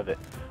circle of it.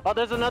 Oh,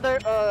 there's another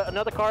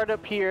card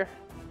up here.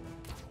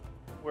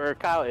 Where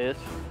Kyle is.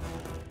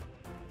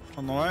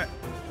 On the what?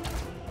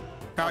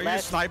 Kyle, you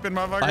last- sniping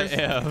I motherfuckers?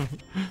 am.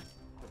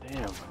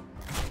 Damn.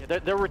 Yeah,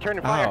 they're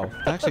returning fire. Ow.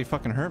 That actually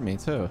fucking hurt me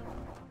too. All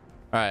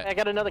right. I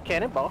got another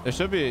cannonball. There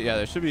should be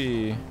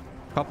a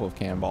couple of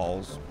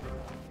cannonballs.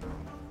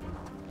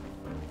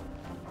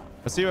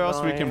 Let's see what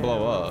else we can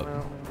blow up.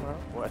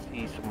 Well, I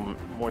see some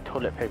more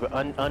toilet paper.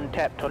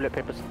 Untapped toilet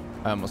paper.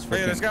 I almost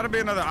Yeah, there's freaking. got to be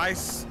another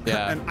ice.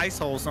 Yeah. An ice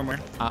hole somewhere.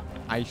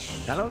 I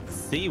don't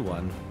see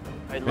one.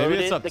 I Maybe loaded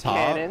it's up the top.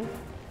 cannon.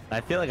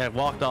 I feel like I've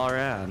walked all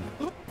around.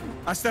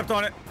 I stepped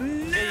on it.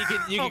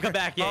 Yeah, you can come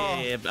back.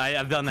 Yeah.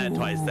 I've done that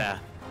twice now.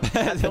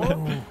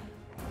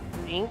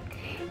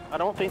 I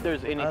don't think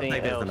there's anything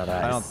think there's else. another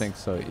I don't think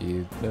so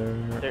either.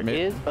 There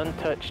is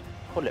untouched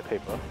toilet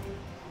paper.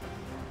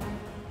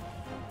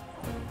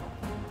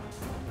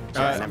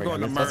 All right, never I'm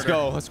going to gonna murder.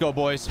 Let's go,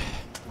 boys.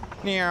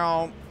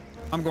 Meow.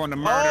 I'm going to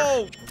murder.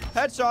 Oh,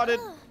 headshotted.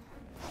 I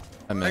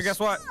Hey, missed. guess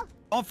what?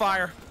 On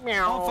fire. On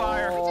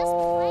fire.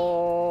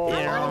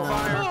 Yeah. On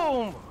fire.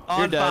 Boom!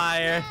 On dead.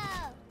 fire.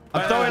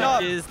 I'm throwing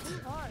up. Just-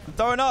 I'm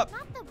throwing up.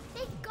 Not the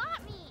they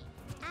got me.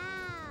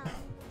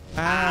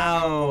 Ow.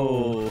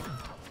 Ow.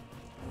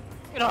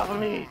 Get off of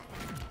me!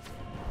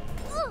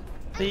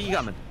 See you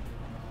coming.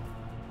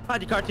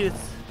 How'd you Cartoonz?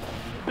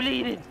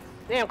 Bleeding!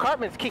 Damn,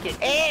 Cartman's kicking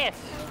ass!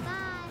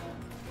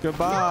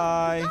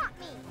 Goodbye. Got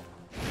me.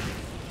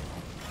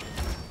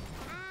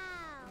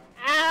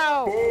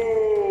 Ow!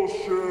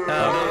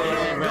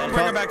 Don't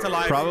bring it back to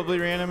life. Probably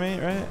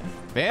reanimate, right?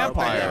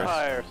 Vampires.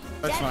 Vampires.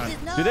 That's fine.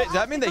 Does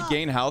that mean they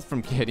gain health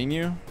from hitting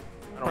you?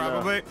 I don't know.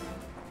 Probably.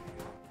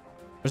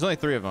 There's only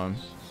 3 of them.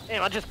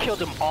 Damn, I just killed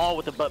them all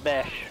with a butt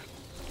bash.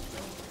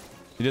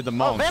 You did the Oh,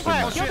 most.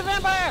 vampire! didn't Kill the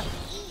vampire!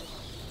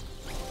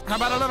 How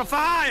about a little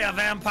fire,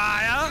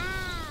 vampire?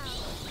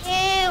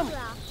 Damn! you?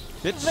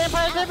 There's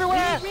vampires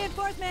everywhere!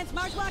 Reinforcements,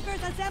 march walkers,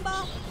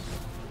 assemble.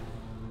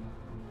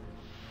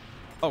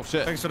 Oh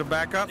shit. Thanks for the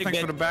backup. Thanks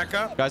for the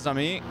backup. Guys on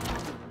me.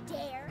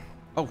 Dare.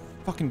 Oh,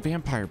 fucking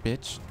vampire,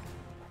 bitch.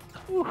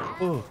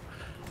 Ooh.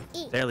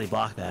 Barely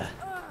blocked that.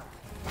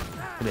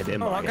 They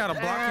didn't Oh, I block got a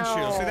blocking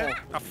shield. See that?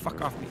 Oh,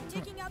 fuck off me.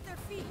 Taking out their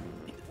feet.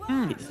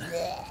 it.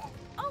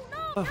 Oh no!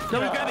 Oh,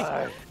 no, he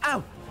grabbed me.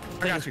 Ow.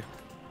 I got you.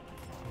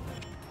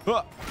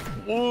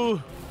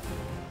 Ooh.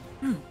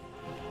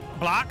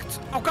 Blocked.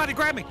 Oh, God, he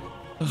grabbed me.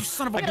 You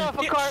son of a Get off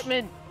of bitch.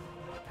 Cartman!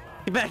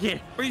 Get back here.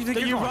 Where do you think So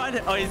you're you going?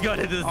 run. Oh, he's going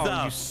into the Oh, you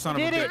stuff. son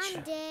of a Did it. bitch.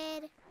 I'm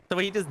dead. So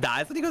he just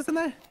dies when he goes in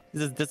there? He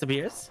just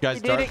disappears?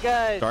 Guys, We did it,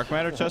 guys. dark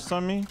matter chest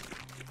on me.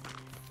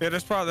 Yeah,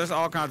 there's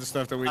all kinds of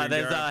stuff that we didn't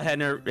There's get.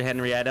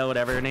 Henrietta,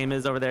 whatever her name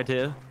is, over there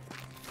too.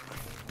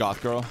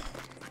 Goth girl.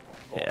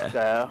 Yeah.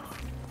 So.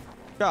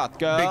 Goth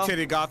girl. Big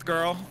titty goth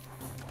girl.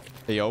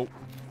 Hey, yo.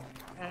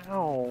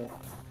 Ow.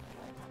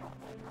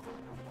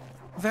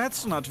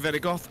 That's not very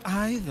goth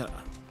either.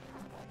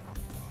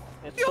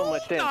 It's so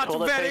much damn Not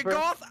toilet very paper.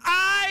 goth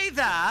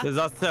either. There's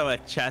also a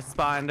chest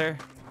binder.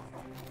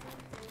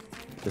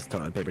 Just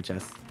toilet paper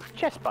chest.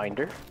 Chest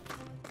binder.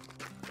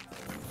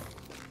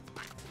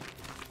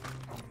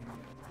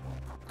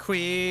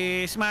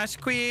 Christmas,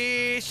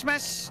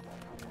 Christmas.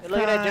 Hey, look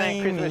at that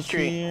giant Christmas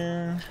tree.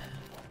 Here.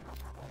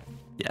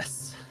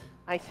 Yes.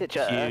 I such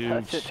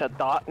a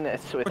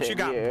darkness within What you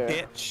got, you.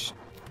 bitch?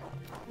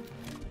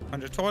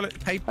 Under toilet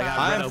paper.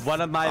 I got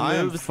one of my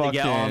moves to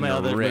get all my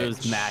other moves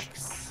rich.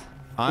 max.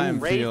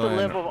 I'm Raise the feeling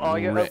level of all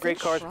your rich. upgrade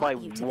cards by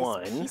Brought you to this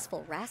 1.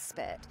 Peaceful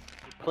respite.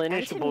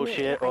 Replenish the And to me,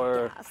 bullshit I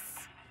or guess.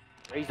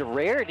 raise the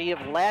rarity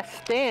of Last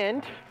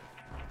Stand.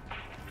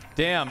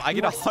 Damn, I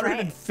get Must raise.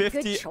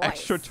 150 Good choice.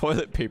 extra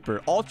toilet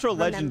paper. Ultra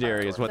Remember,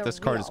 legendary is what the this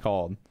card is real.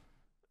 called.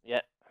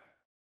 Yeah.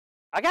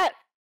 I got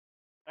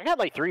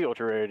like 3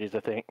 ultra rarities, I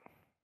think.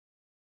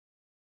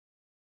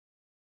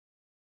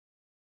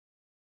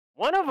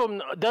 One of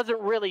them doesn't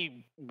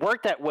really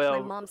work that My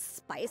well mom's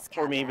spice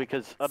for me cabinet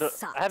because I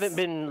haven't sucks.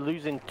 been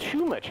losing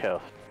too much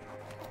health.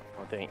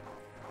 I think.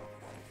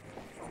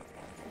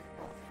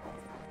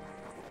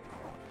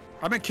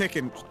 I've been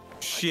kicking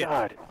shit.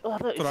 God. Oh,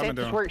 look, That's what I've been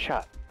Santa's doing.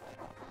 workshop.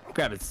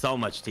 Grabbing so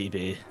much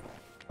TP.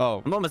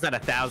 Oh, I'm almost at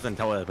 1,000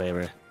 toilet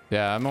paper.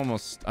 yeah, I'm at I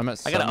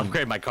 7. gotta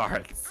upgrade my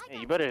cards. Hey,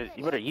 you better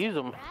use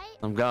them.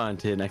 I'm going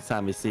to next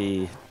time we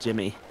see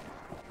Jimmy.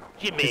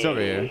 Jimmy. He's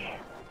over here.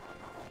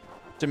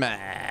 Jimmy.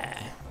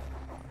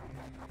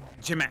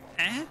 Jimmy.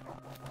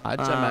 Hi,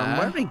 Jimmy.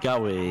 Where are we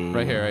going?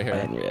 Right here, right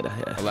here.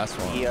 Yeah. The last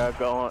one. We are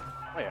going.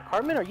 Oh yeah,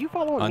 Carmen, are you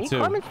following On me? 2.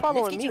 Carmen's Let's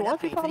following get me. you an Why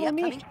is he upgrade for the following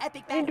me? upcoming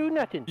epic I didn't battle. do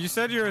nothing. You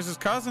said you're his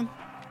cousin.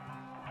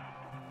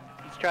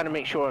 He's trying to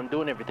make sure I'm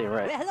doing everything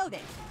right. Well, hello there.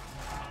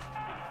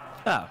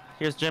 Oh,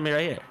 here's Jimmy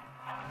right here.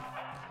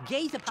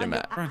 Gaze upon Jimmy.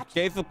 your actions.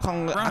 Gave the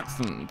Kong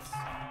accents.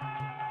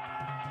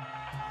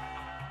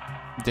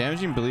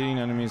 Damaging bleeding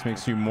enemies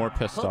makes you more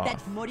pissed Hope off.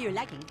 that's more to your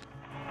liking.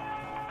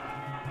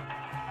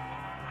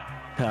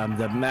 Time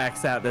to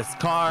max out this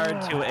card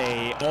to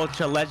a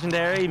ultra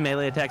legendary.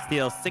 Melee attacks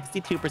deal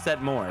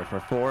 62% more for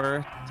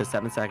 4 to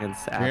 7 seconds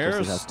after Here,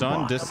 successful stun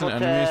block. distant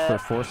Double enemies for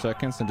tap. 4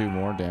 seconds and do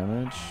more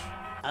damage.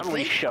 I'm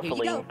Upgrade, here you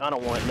reshuffling. go. I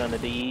don't want none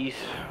of these.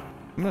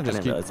 I'm gonna I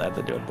just didn't keep. realize I had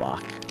to do a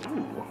block.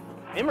 Ooh.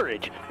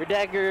 Hemorrhage. Your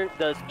dagger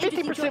does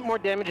 50% more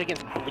damage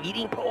against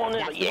bleeding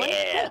opponents. That's the one.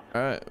 Yeah.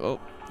 All right. Oh,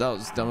 that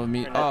was dumb of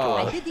me. Turn that to Oh,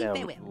 I did the a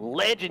farewell.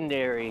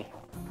 legendary.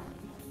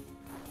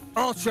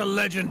 Ultra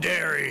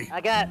legendary.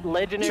 I got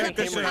legendary Check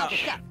this shit hemorrhage. out.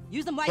 Stuff.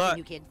 Use them wisely, But-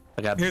 new kid.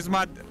 I got Here's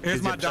my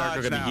is dodge the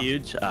berserker gonna now. be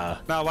huge.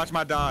 Now watch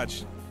my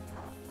dodge.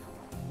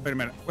 Wait a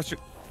minute. What's your?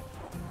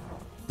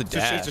 the It's a,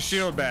 dash. it's a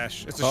shield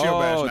bash. It's a shield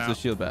bash Oh, now. it's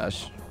a shield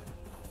bash.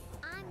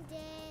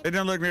 It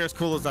didn't look near as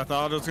cool as I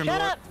thought it was gonna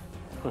Shut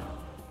look. up!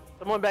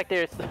 Someone back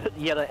there is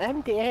yelling,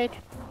 I'm dead.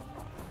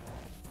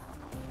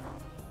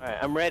 Alright,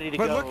 I'm ready to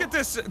But go. look at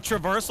this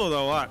traversal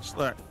though. Watch.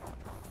 Look.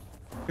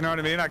 You know what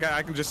I mean? I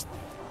can just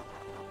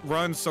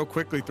run so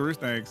quickly through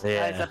things.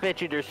 Guys, I yeah. bet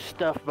you there's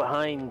stuff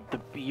behind the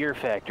beer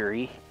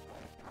factory.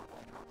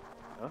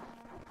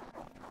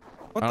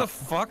 What the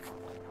fuck?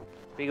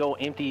 Big old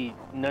empty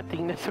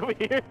nothingness over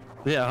here.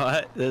 Yeah,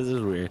 what? This is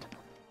weird.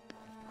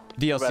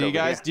 Right over DLC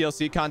guys, here.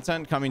 DLC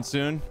content coming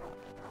soon.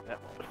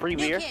 Free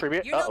New beer, kid, free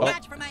beer. You're no Uh-oh.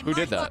 match for my Who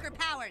did that? Marshwalker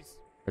powers.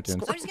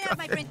 Cartoonz. I'm just gonna have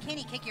my friend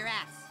Kenny kick your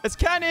ass. It's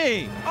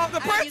Kenny. Oh,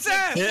 the All right, you kids,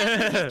 princess! take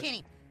that from Miss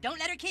Kenny. Don't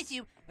let her kiss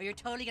you, or you're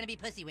totally gonna be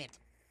pussy whipped.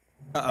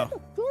 Uh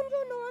oh.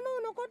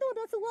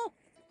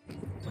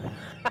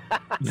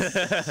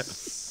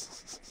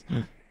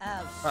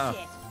 Oh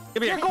shit.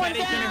 Give me You're a going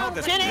Kenny, Kenny, hold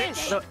down! this.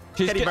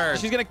 Kenny!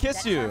 She's gonna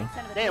kiss you.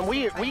 Damn,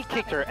 we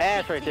kicked her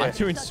ass right there. I'm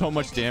doing so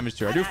much damage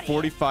to her. I do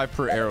 45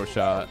 per arrow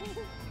shot.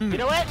 You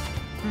know what?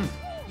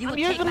 You I'm will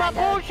using take my love,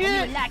 and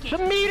bullshit. you lack it.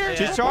 The meter.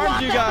 She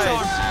charged you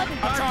guys.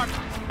 I'm charged.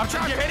 I'm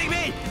charged. You're hitting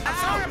me. I'm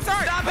sorry. I'm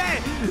sorry. Stop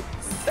it.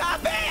 Stop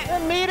it. The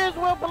meters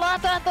will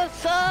blot out the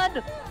sun.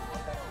 Get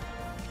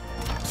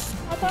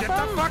the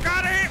fuck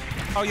out of here.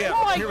 Oh yeah.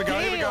 Oh my Here we go.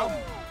 Here we go.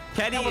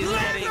 Kenny is getting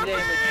Laser damage.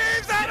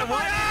 beams out of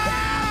what?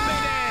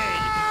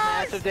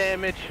 Massive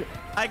damage.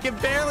 I can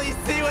barely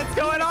see what's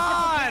going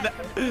on.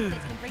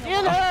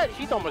 Get her.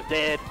 She's almost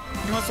dead.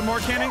 You want some more,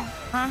 Kenny?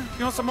 Huh?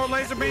 You want some more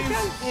laser beams?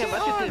 Damn, I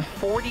just did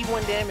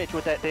 41 damage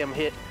with that damn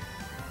hit.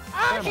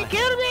 Ah, she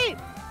killed me.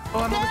 Oh,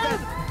 I'm almost dead.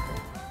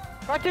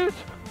 Cartoonz.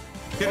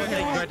 Get in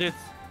here. Cartoonz.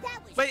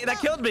 Wait, that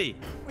killed me.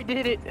 We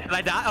did it. Did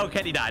I die? Oh,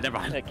 Kenny died. Never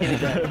mind. Kenny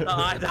died. Oh,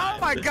 I died. Oh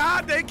my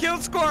God! They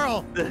killed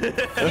Squirrel. We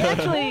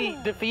actually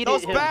defeated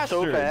Those him so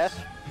bastards. fast.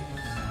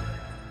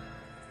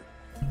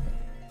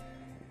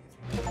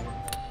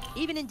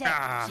 Even in death,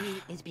 Ah.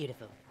 she is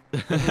beautiful.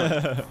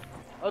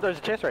 Oh, there's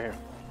a chest right here.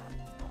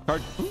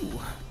 Card. Ooh.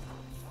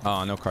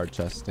 Oh, no card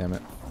chest. Damn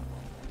it.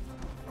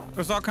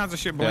 There's all kinds of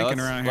shit Yeah, blinking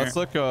around here. let's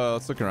look.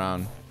 Let's look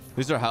around.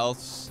 These are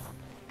healths.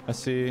 I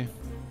see.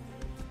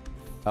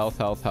 Health.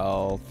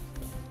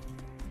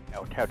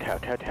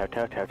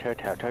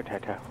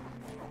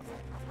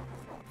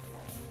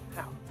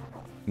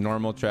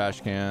 Normal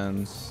trash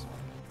cans.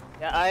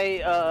 Yeah,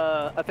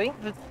 I think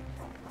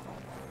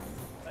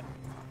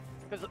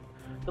because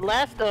the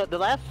last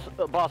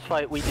boss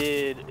fight we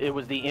did, it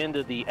was the end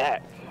of the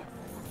act.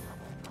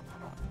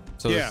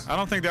 So Yeah, this- I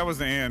don't think that was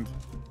the end.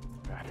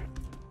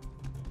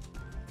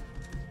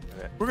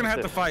 We're gonna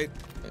have to fight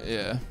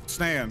yeah.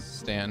 Stan.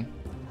 Stan.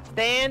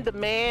 Stand the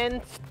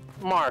man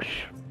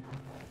marsh.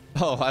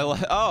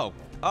 Oh,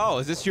 Oh,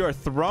 is this your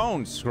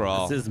throne,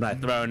 Squirrel? This is my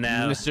throne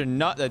now. Mr.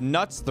 Nut, the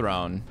Nuts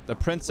throne. The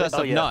Princess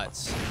of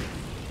Nuts.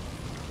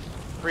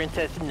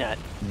 Princess Nut.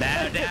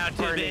 Bow down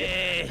to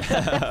me.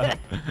 I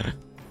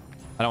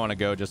don't want to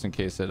go just in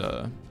case it,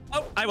 Oh,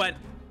 I went.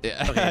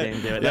 Yeah. Okay, I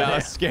didn't do it. Yeah, I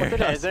was scared.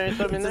 Is there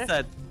something in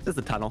there? Just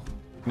a tunnel.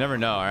 You never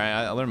know, all right?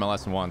 I learned my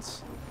lesson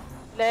once.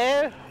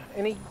 Hello?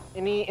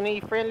 Any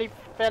friendly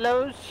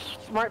fellows?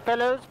 Smart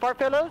fellows?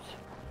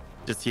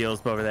 Just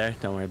heals over there.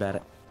 Don't worry about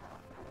it.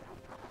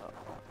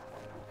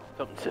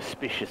 Something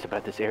suspicious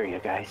about this area,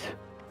 guys.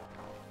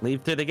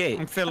 Leave through the gate.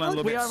 I'm feeling a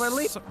little bit.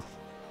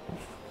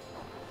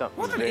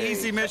 What an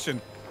easy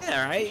mission.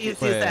 Yeah, right? You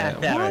just Wait,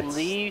 have that.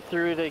 Leave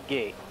through the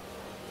gate.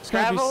 There's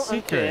gotta be Travel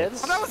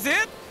secrets. Oh, that was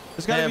it?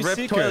 There's gotta be rip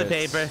secrets. toilet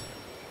paper. There's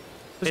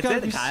It's gotta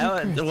it, be Kyle.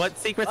 secrets. What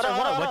secrets are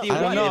Hold on, what? What do you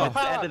I want? don't know. It's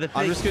the end of the I'm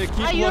thing. just gonna keep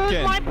I looking.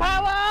 use my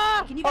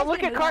power! Can you guys look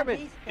get at a move on, Cartman.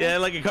 please? Yeah,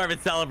 look at Cartman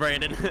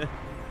celebrating. Fuck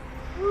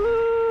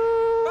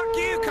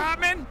you,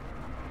 Cartman.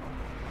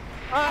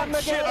 I'm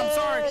Shit, I'm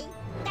sorry.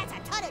 That's a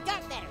ton of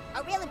dark matter.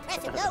 A real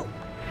impressive note.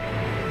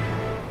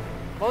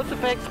 Most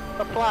effects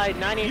applied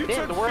 90 You and 10.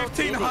 took The world's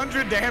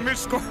 1,500 damage,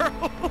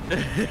 Squirrel.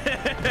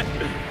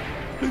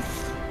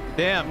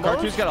 Damn,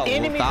 Cartoonz got a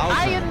enemies. I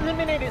 1,000.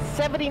 eliminated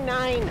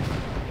 79.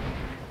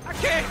 I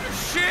can't do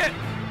shit.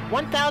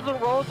 1,000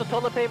 rolls of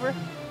toilet paper.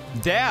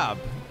 Dab.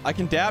 I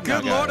can dab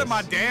now, Good lord guys. of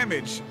my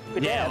damage.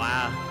 Yeah,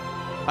 wow.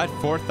 I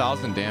had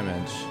 4,000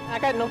 damage. I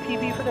got no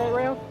PB for that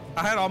round.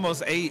 I had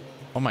almost 8.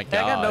 Oh my I god.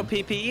 got no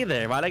PP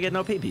either. Why'd I get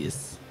no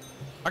PPs?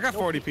 I got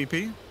 40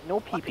 PP. No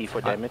PP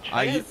for damage.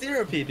 I got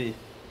 0 PP.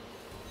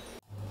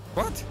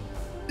 What?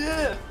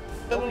 Yeah.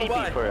 No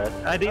PP for us.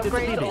 I needed the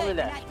Upgrade PP. over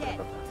that. Not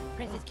dead.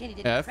 Princess Kitty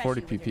didn't Yeah, I have press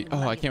 40 you with PP. her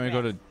Oh, I lucky can't wait to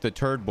go breath. to the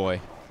Turd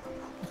Boy.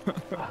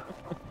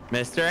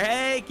 Mr.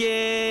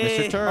 Hakey.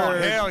 Mr. Oh,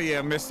 Turd. hell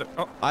yeah, Mr.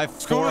 Oh, I have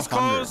school is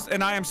 400. closed,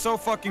 and I am so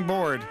fucking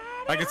bored.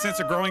 I can sense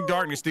a growing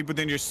darkness deep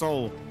within your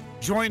soul.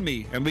 Join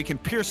me, and we can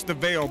pierce the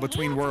veil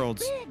between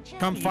worlds.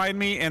 Come find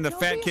me in the Don't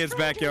fat be kid's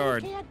afraid,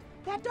 backyard. kid.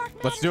 That dark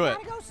Let's matter's do it.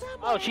 gotta go somewhere.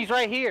 Oh, she's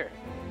right here.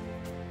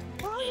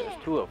 Oh, There's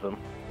yeah. 2 of them.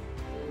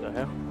 The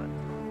hell?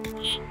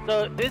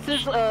 So this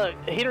is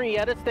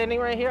Henrietta standing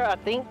right here. I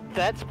think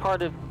that's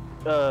part of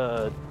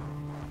The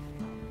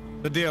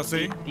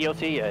DLC.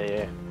 DLC.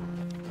 Yeah.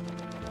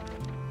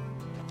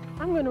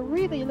 I'm gonna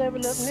really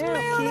level up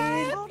now,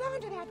 kid. Hold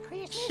on to that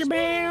Christmas.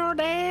 Smell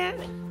that?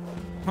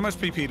 How much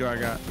PP do I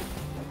got?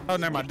 Oh,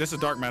 never mind. This is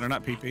dark matter,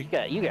 not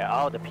PP. You got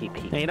all the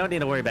PP. Hey, you don't need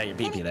to worry about your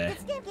PP there. Did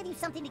Stamp give you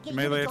something to give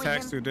Melee you to join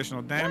attacks him? do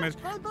additional damage.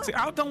 See,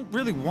 I don't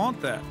really want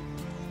that.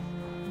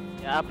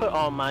 Yeah, I put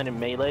all mine in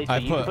melee. So I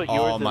you can put put all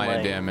yours in mine in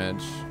like,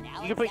 damage.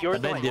 You can put yours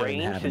I've been in doing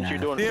range half and since you're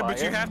half. doing Yeah, fire.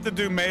 but you have to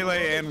do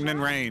melee and then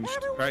ranged,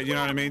 right? You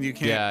know what I mean? You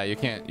can't. Yeah, you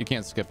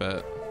can't skip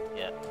it.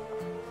 Yeah.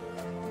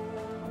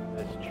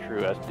 That's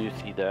true. I do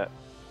see that.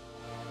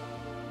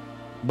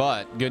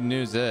 But good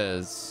news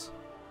is,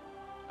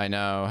 I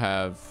now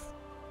have.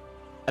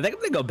 I think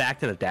I'm gonna go back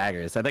to the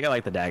daggers. I think I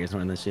like the daggers more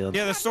than the shield.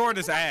 Yeah, the sword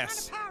is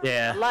ass.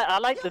 Yeah. I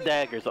like the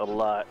daggers a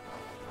lot.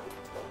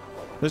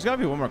 There's gotta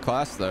be one more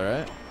class though,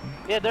 right?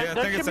 Yeah, there, Yeah, I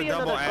there think should it's a be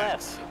double another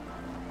axe. class.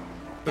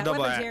 The Got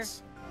double weapons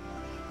axe.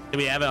 Do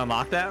we have it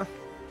unlocked now?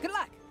 Good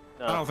luck.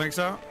 No, I don't think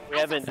so. we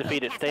haven't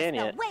defeated That's a Stan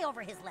spell yet. Way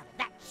over his level,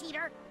 that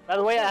cheater. By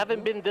the way, I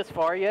haven't been this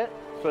far yet,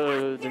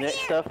 so the next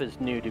stuff is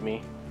new to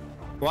me.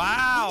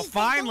 Wow,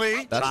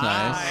 finally. That's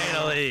nice.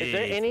 Finally. Is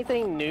there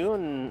anything new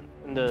in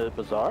the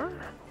bazaar?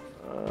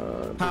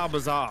 How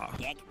bizarre.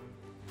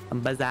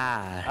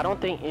 Bazaar. I don't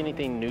think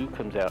anything new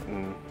comes out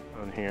on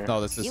here.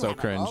 Oh, this is so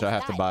cringe. I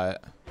have to buy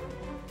it.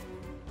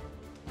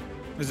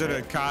 Is it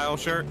a Kyle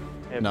shirt?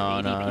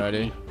 No,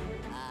 ready?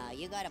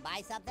 You gotta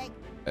buy something?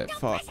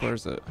 Fuck,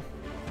 where's it?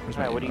 Where's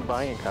my Alright, what are you emos?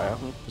 buying, Kyle?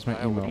 Where's my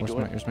Kyle, what emo? are you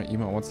Where's my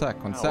emo? One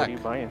sec. What are you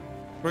buying?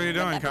 What are you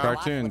doing, Kyle?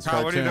 Cartoonz.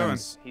 Kyle, what are you doing?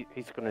 Cartoonz.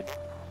 He's gonna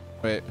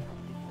Wait.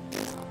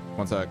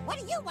 One sec. What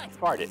do you want?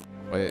 fart it.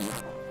 Wait.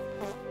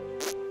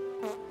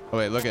 Oh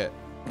wait, look it.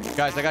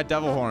 Guys, I got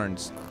devil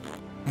horns.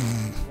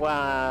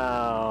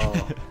 Wow.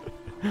 Wait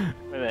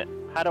a minute.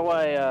 How do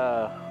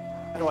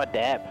I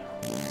dab?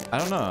 I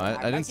don't know.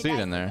 I didn't see it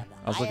in there.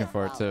 I was looking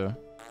for it too.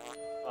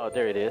 Oh,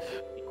 there it is.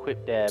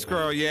 Equip dab.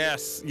 Squirrel,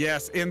 yes,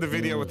 in the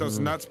video with those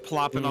nuts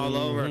plopping all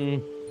over.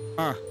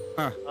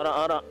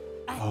 Hold on.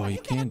 Oh, you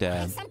can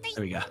dab. There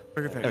we go.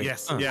 Look at that.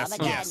 Yes. Yes.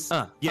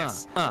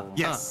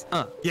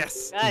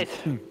 Guys,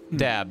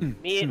 Dab.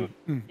 me and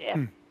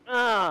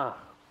dab.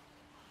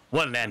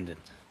 One ending.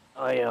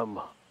 I am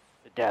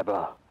the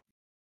dabber.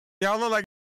 Y'all look like